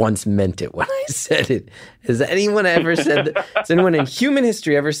 Never once meant it when I said it. Has anyone ever said that? Has anyone in human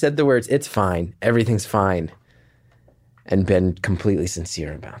history ever said the words, it's fine, everything's fine, and been completely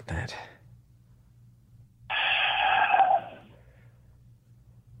sincere about that?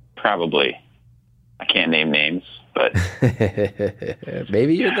 Probably. I can't name names, but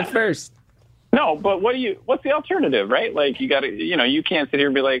maybe you're the first. No, but what's the alternative, right? Like, you can't sit here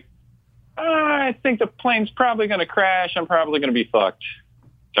and be like, I think the plane's probably going to crash. I'm probably going to be fucked.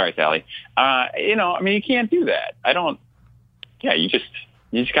 Sorry, Sally. You can't do that. You just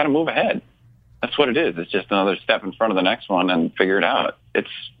got to move ahead. That's what it is. It's just another step in front of the next one and figure it out.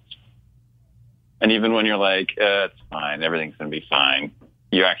 And even when you're like, it's fine, everything's going to be fine,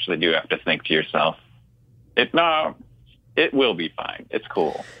 you actually do have to think to yourself, it will be fine. It's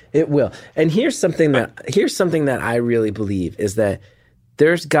cool. It will. And here's something that I really believe is that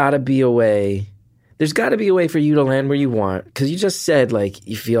there's got to be a way for you to land where you want, because you just said, like,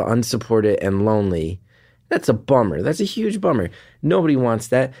 you feel unsupported and lonely. That's a bummer. That's a huge bummer. Nobody wants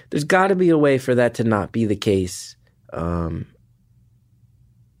that. There's got to be a way for that to not be the case. There's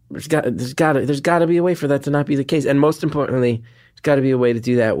got to be a way for that to not be the case. And most importantly, there's got to be a way to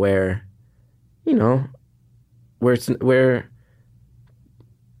do that where, where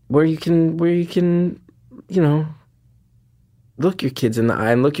you can, look your kids in the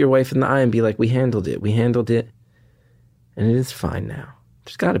eye and look your wife in the eye and be like, we handled it, and it is fine now.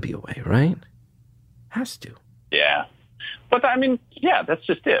 There's got to be a way, right? Has to. Yeah. But I mean, yeah, that's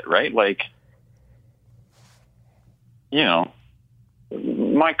just it, right? Like,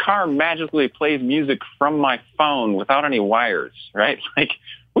 my car magically plays music from my phone without any wires, right? Like,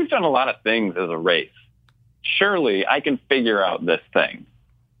 we've done a lot of things as a race. Surely I can figure out this thing.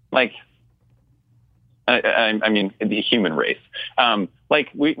 Like, I mean, the human race. Like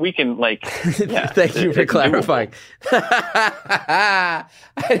we can like. Yeah, Thank you for clarifying. I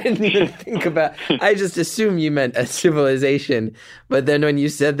didn't even think about. I just assumed you meant a civilization. But then when you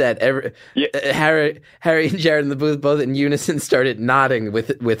said that, Harry and Jared in the booth both in unison started nodding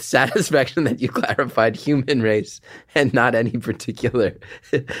with satisfaction that you clarified human race and not any particular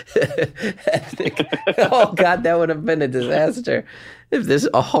ethnic. Oh God, that would have been a disaster if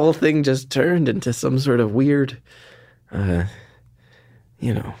a whole thing just turned into some sort of weird, weird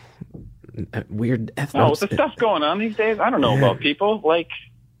ethnic. No, the stuff going on these days, I don't know about people. Like,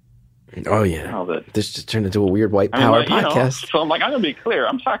 oh yeah, this just turned into a weird white power podcast. So I'm like, I'm gonna be clear.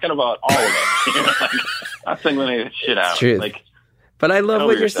 I'm talking about all of it. Like, I'm singling this shit out. Truth. Like, but I love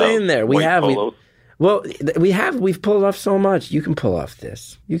what you're saying there. We've pulled off so much. You can pull off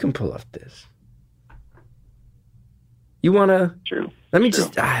this. You wanna? True. Let me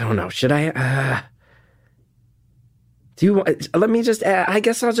just. I don't know. Should I? Do you want? Let me just. I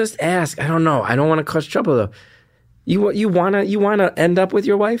guess I'll just ask. I don't know. I don't want to cause trouble though. You wanna end up with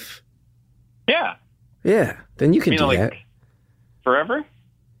your wife? Yeah. Yeah. Then you can do that. Forever?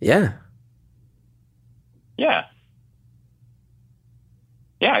 Yeah. Yeah.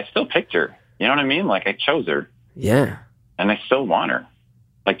 Yeah. I still picked her. You know what I mean? Like I chose her. Yeah. And I still want her.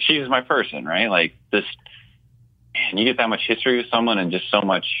 Like she's my person, right? Like this. Man, you get that much history with someone and just so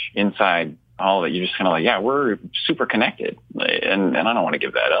much inside all that you're just kind of like, yeah, we're super connected, and I don't want to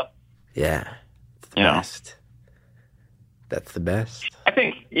give that up. Yeah, it's the best. That's the best. I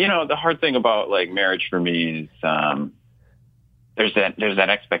think the hard thing about like marriage for me is there's that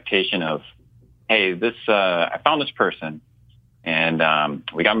expectation of, hey, this I found this person, and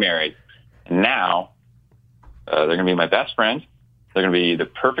we got married, and now they're gonna be my best friend. They're gonna be the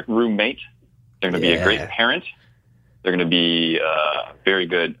perfect roommate. They're gonna be a great parent. They're going to be a very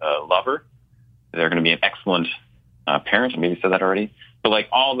good lover. They're going to be an excellent parent. I maybe said that already. But like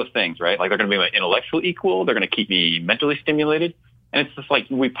all the things, right? Like they're going to be my intellectual equal. They're going to keep me mentally stimulated. And it's just like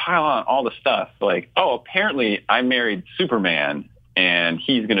we pile on all the stuff. Like, oh, apparently I married Superman and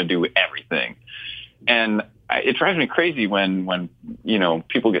he's going to do everything. And it drives me crazy when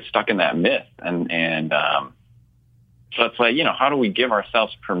people get stuck in that myth. And so it's like, how do we give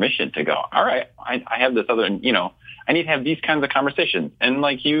ourselves permission to go, all right, I have this other, I need to have these kinds of conversations. And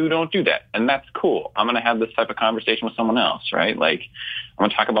like, you don't do that. And that's cool. I'm going to have this type of conversation with someone else, right? Like I'm going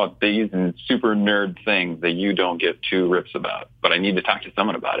to talk about these and super nerd things that you don't give two rips about, but I need to talk to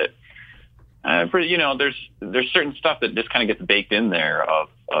someone about it. There's certain stuff that just kind of gets baked in there of,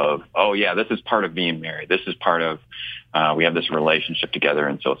 oh yeah, this is part of being married. This is part of, we have this relationship together.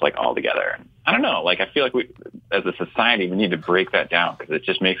 And so it's like all together. And I don't know, like, I feel like we, as a society, we need to break that down because it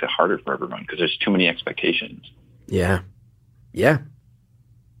just makes it harder for everyone because there's too many expectations. Yeah. Yeah.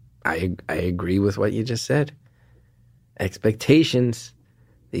 I agree with what you just said. Expectations,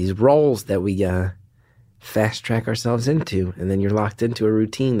 these roles that we fast track ourselves into, and then you're locked into a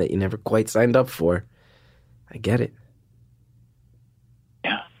routine that you never quite signed up for. I get it.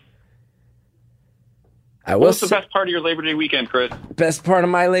 Yeah. What's the best part of your Labor Day weekend, Chris? Best part of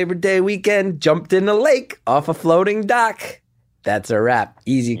my Labor Day weekend, jumped in a lake off a floating dock. That's a wrap.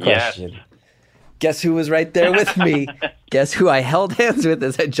 Easy question. Yes. Guess who was right there with me? Guess who I held hands with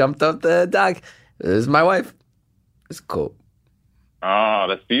as I jumped off the dock? It was my wife. It's cool. Oh,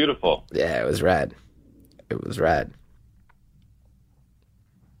 that's beautiful. Yeah, it was rad.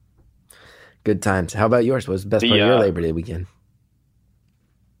 Good times. How about yours? What was the best part of your Labor Day weekend?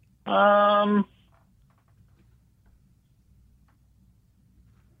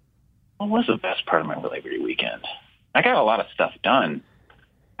 What was the best part of my Labor Day weekend? I got a lot of stuff done.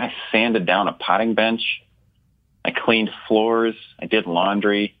 I sanded down a potting bench. I cleaned floors. I did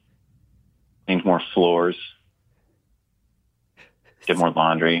laundry. Cleaned more floors. Did more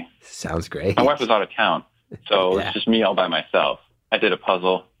laundry. Sounds great. My wife was out of town, so It's just me all by myself. I did a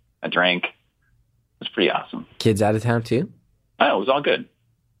puzzle. I drank. It was pretty awesome. Kids out of town too? Oh, it was all good.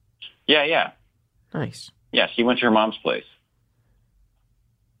 Yeah. Nice. Yeah, she went to her mom's place.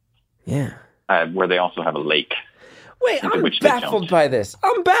 Yeah. Where they also have a lake. Wait, I'm baffled by this.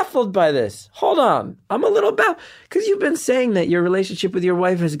 Hold on. I'm a little baffled. Because you've been saying that your relationship with your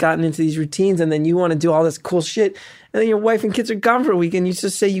wife has gotten into these routines and then you want to do all this cool shit. And then your wife and kids are gone for a week and you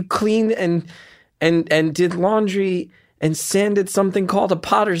just say you cleaned and did laundry and sanded something called a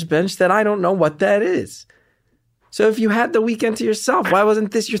potter's bench that I don't know what that is. So if you had the weekend to yourself, why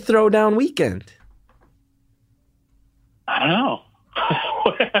wasn't this your throwdown weekend? I don't know.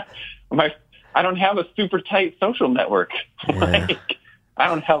 I don't have a super tight social network. Yeah. I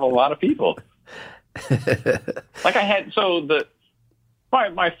don't have a lot of people. Like I had,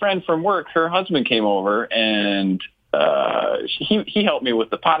 my friend from work, her husband came over, and he helped me with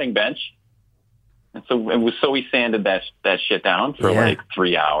the potting bench. And so we sanded that shit down for like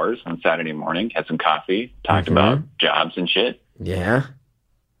 3 hours on Saturday morning, had some coffee, talked about jobs and shit. Yeah.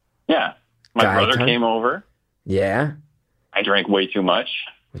 Yeah. My brother came over. Yeah. I drank way too much.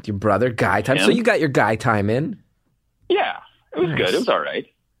 With your brother, guy time. So you got your guy time in. Yeah. It was good. It was all right.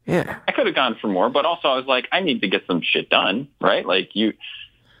 Yeah. I could have gone for more, but also I was like, I need to get some shit done, right? Like you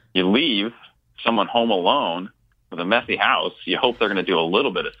leave someone home alone with a messy house, you hope they're going to do a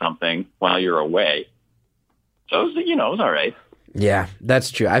little bit of something while you're away. So, it was all right. Yeah,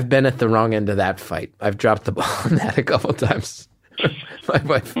 that's true. I've been at the wrong end of that fight. I've dropped the ball on that a couple times. My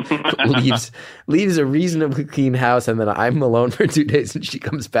wife leaves a reasonably clean house, and then I'm alone for 2 days, and she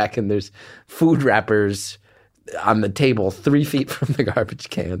comes back, and there's food wrappers on the table 3 feet from the garbage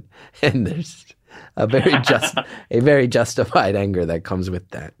can, and there's a very justified anger that comes with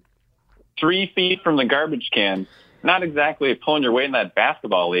that. 3 feet from the garbage can. Not exactly pulling your weight in that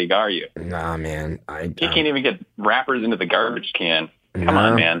basketball league, are you? Nah, man. You can't even get wrappers into the garbage can. Come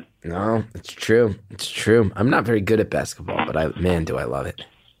on, man. No, it's true. It's true. I'm not very good at basketball, but man, do I love it.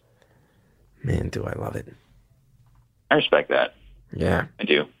 Man, do I love it. I respect that. Yeah. I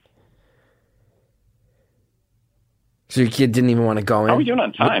do. So your kid didn't even want to go in? How are we doing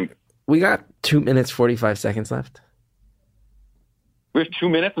on time? We got 2 minutes, 45 seconds left. We have 2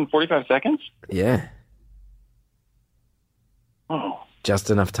 minutes and 45 seconds? Yeah. Oh. Just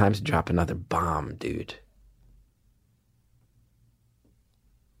enough time to drop another bomb, dude.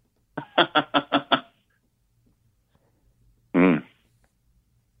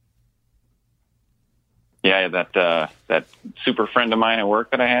 Yeah, that super friend of mine at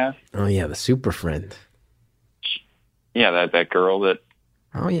work that I have. Oh yeah, the super friend. Yeah, that girl that.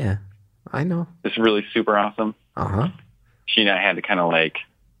 Oh yeah, I know. Is really super awesome. She and I had to kind of like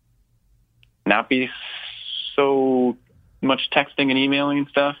not be so much texting and emailing and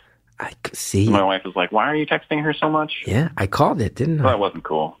stuff. I see. So my wife was like, "Why are you texting her so much?" Yeah, I called it, didn't I? Well, that wasn't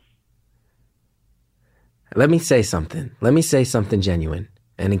cool. Let me say something. Let me say something genuine.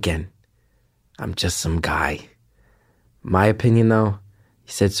 And again, I'm just some guy. My opinion, though,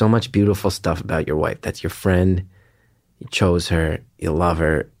 you said so much beautiful stuff about your wife. That's your friend. You chose her. You love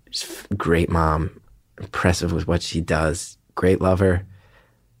her. She's a great mom. Impressive with what she does. Great lover.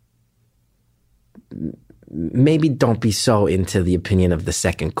 Maybe don't be so into the opinion of the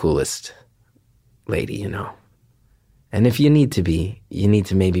second coolest lady, And if you need to be, you need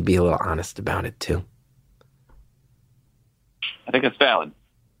to maybe be a little honest about it, too. I think it's valid.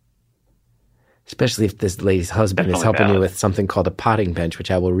 Especially if this lady's husband is helping you with something called a potting bench, which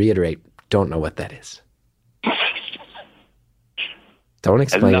I will reiterate, don't know what that is. Don't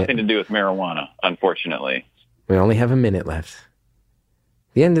explain it. Has nothing to do with marijuana, unfortunately. We only have a minute left.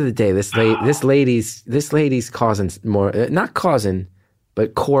 At the end of the day, this lady's causing more, not causing,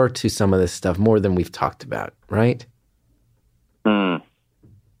 but core to some of this stuff more than we've talked about, right?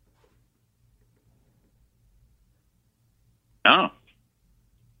 No.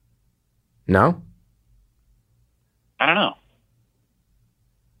 No? I don't know.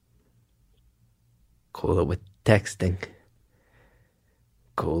 Cool it with texting.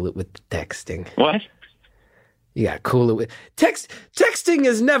 Cool it with the texting. What? You gotta cool it with... Texting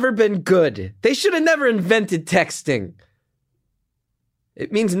has never been good. They should have never invented texting.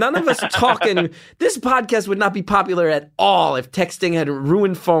 It means none of us talking... This podcast would not be popular at all if texting had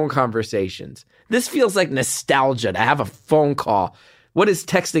ruined phone conversations. This feels like nostalgia to have a phone call. What has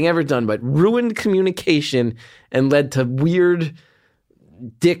texting ever done but ruined communication and led to weird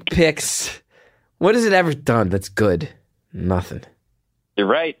dick pics? What has it ever done that's good? Nothing. You're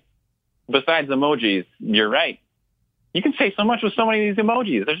right. Besides emojis, you're right. You can say so much with so many of these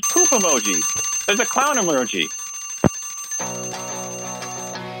emojis. There's poop emojis. There's a clown emoji.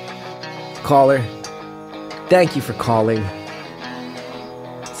 Caller, thank you for calling.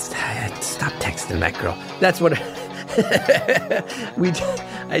 Stop texting that girl. That's what... We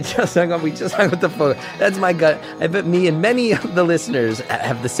just hung up the phone. That's my gut. I bet me and many of the listeners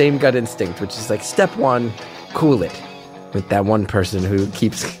have the same gut instinct, which is like, step one, cool it with that one person who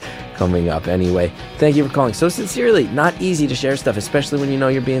keeps coming up. Anyway, thank you for calling so sincerely. Not easy to share stuff, especially when you know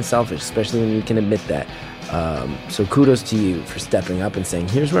you're being selfish, especially when you can admit that. So kudos to you for stepping up and saying,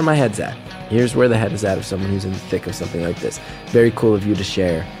 here's where my head's at. Here's where the head is at of someone who's in the thick of something like this. Very cool of you to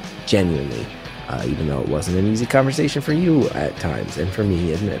share genuinely. Even though it wasn't an easy conversation for you at times, and for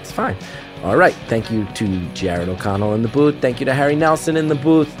me, and it's fine. All right, thank you to Jared O'Connell in the booth. Thank you to Harry Nelson in the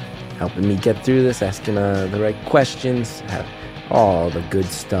booth, helping me get through this, asking the right questions. All the good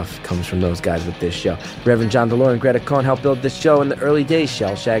stuff comes from those guys with this show. Reverend John DeLore and Greta Cohn helped build this show in the early days.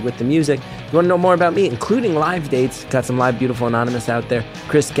 Shell Shag with the music. If you want to know more about me, including live dates, got some live Beautiful Anonymous out there.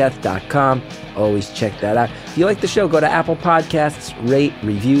 chrisgeth.com. Always check that out. If you like the show, go to Apple Podcasts, rate,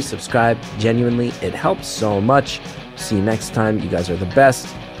 review, subscribe. Genuinely, it helps so much. See you next time. You guys are the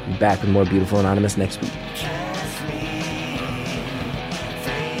best. Be back with more Beautiful Anonymous next week.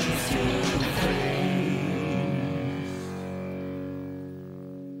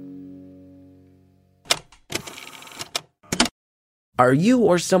 Are you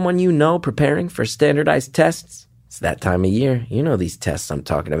or someone you know preparing for standardized tests? It's that time of year. You know these tests I'm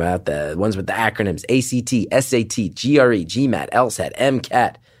talking about, the ones with the acronyms ACT, SAT, GRE, GMAT, LSAT,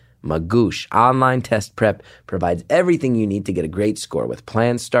 MCAT. Magoosh Online Test Prep provides everything you need to get a great score with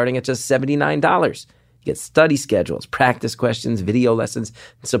plans starting at just $79. You get study schedules, practice questions, video lessons,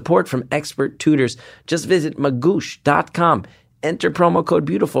 and support from expert tutors. Just visit magoosh.com. Enter promo code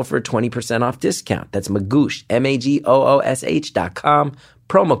BEAUTIFUL for a 20% off discount. That's Magoosh, MAGOOSH.com,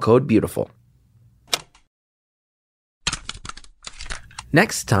 promo code BEAUTIFUL.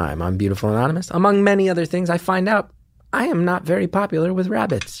 Next time on Beautiful Anonymous, among many other things, I find out I am not very popular with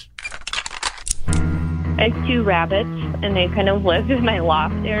rabbits. I have 2 rabbits, and they kind of live in my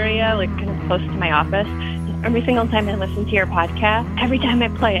loft area, like kind of close to my office. Every single time I listen to your podcast, every time I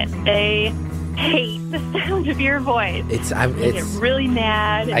play it, they hate the sound of your voice. They get really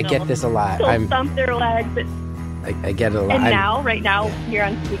mad. I get this a lot. They'll thump their legs. I get it a lot. And right now, you're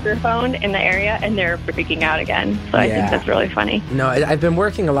on speakerphone in the area, and they're freaking out again. So I think that's really funny. No, I've been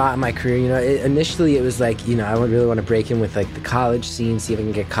working a lot in my career. You know, initially it was like, you know, I really want to break in with like the college scene, see if I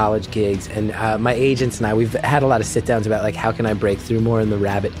can get college gigs. And my agents and I, we've had a lot of sit downs about like how can I break through more in the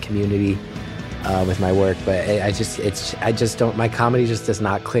rabbit community with my work. But I just don't. My comedy just does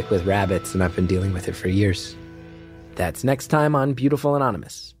not click with rabbits, and I've been dealing with it for years. That's next time on Beautiful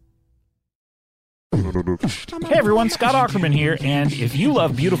Anonymous. Hey everyone, Scott Aukerman here, and if you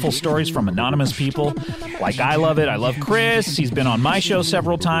love beautiful stories from anonymous people, like I love it, I love Chris, he's been on my show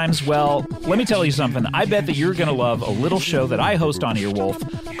several times, well, let me tell you something, I bet that you're going to love a little show that I host on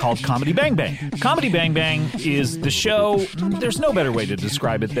Earwolf called Comedy Bang Bang. Comedy Bang Bang is the show, there's no better way to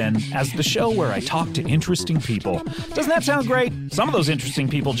describe it than as the show where I talk to interesting people. Doesn't that sound great? Some of those interesting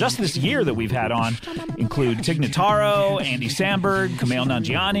people just this year that we've had on include Tig Notaro, Andy Samberg, Kumail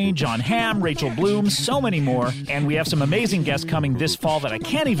Nanjiani, John Hamm, Rachel Bloom, so many more, and we have some amazing guests coming this fall that I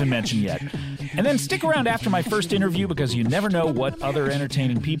can't even mention yet. And then stick around after my first interview because you never know what other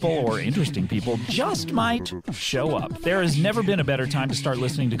entertaining people or interesting people just might show up. There has never been a better time to start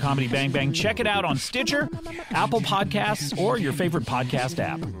listening to Comedy Bang Bang. Check it out on Stitcher, Apple Podcasts, or your favorite podcast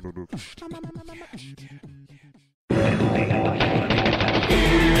app.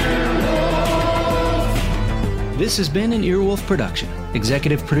 This has been an Earwolf production,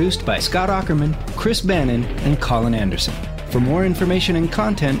 executive produced by Scott Aukerman, Chris Bannon, and Colin Anderson. For more information and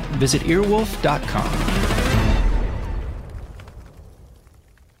content, visit earwolf.com.